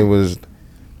 Yeah. And it was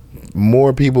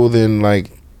more people than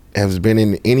like has been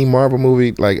in any Marvel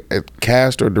movie, like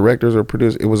cast or directors or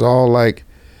producers. It was all like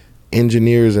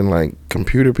engineers and like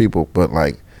computer people, but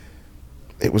like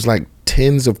it was like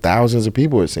tens of thousands of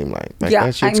people, it seemed like.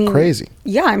 That shit's crazy.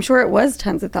 Yeah, I'm sure it was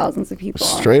tens of thousands of people.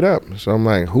 Straight up. So I'm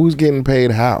like, who's getting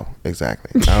paid how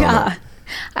exactly? I don't know.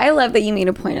 I love that you made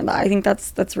a point of that. I think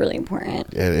that's really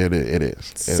important. It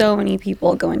is. So many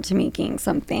people go into making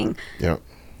something. Yep.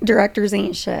 Directors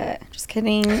ain't shit. Just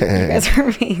kidding. You guys are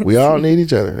amazing. We all need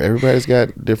each other. Everybody's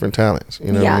got different talents.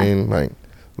 You know what I mean? Like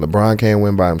LeBron can't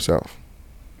win by himself.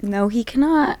 No, he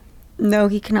cannot.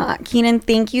 Kenan,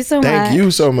 thank you so much. Thank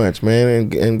you so much,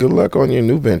 man, and good luck on your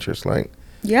new ventures. Like,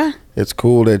 yeah, it's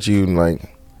cool that you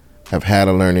like have had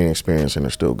a learning experience and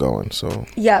are still going. So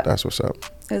yeah, that's what's up.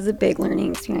 It was a big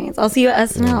learning experience. I'll see you at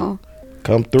SNL.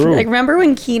 Come through. Like, remember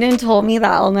when Kenan told me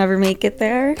that I'll never make it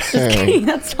there? Just kidding.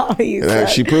 That's not what you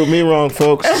said. She proved me wrong,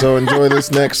 folks. So enjoy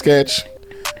this next sketch.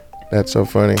 That's so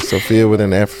funny. Sophia with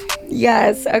an F.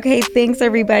 Yes. Okay. Thanks,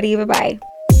 everybody. Bye-bye.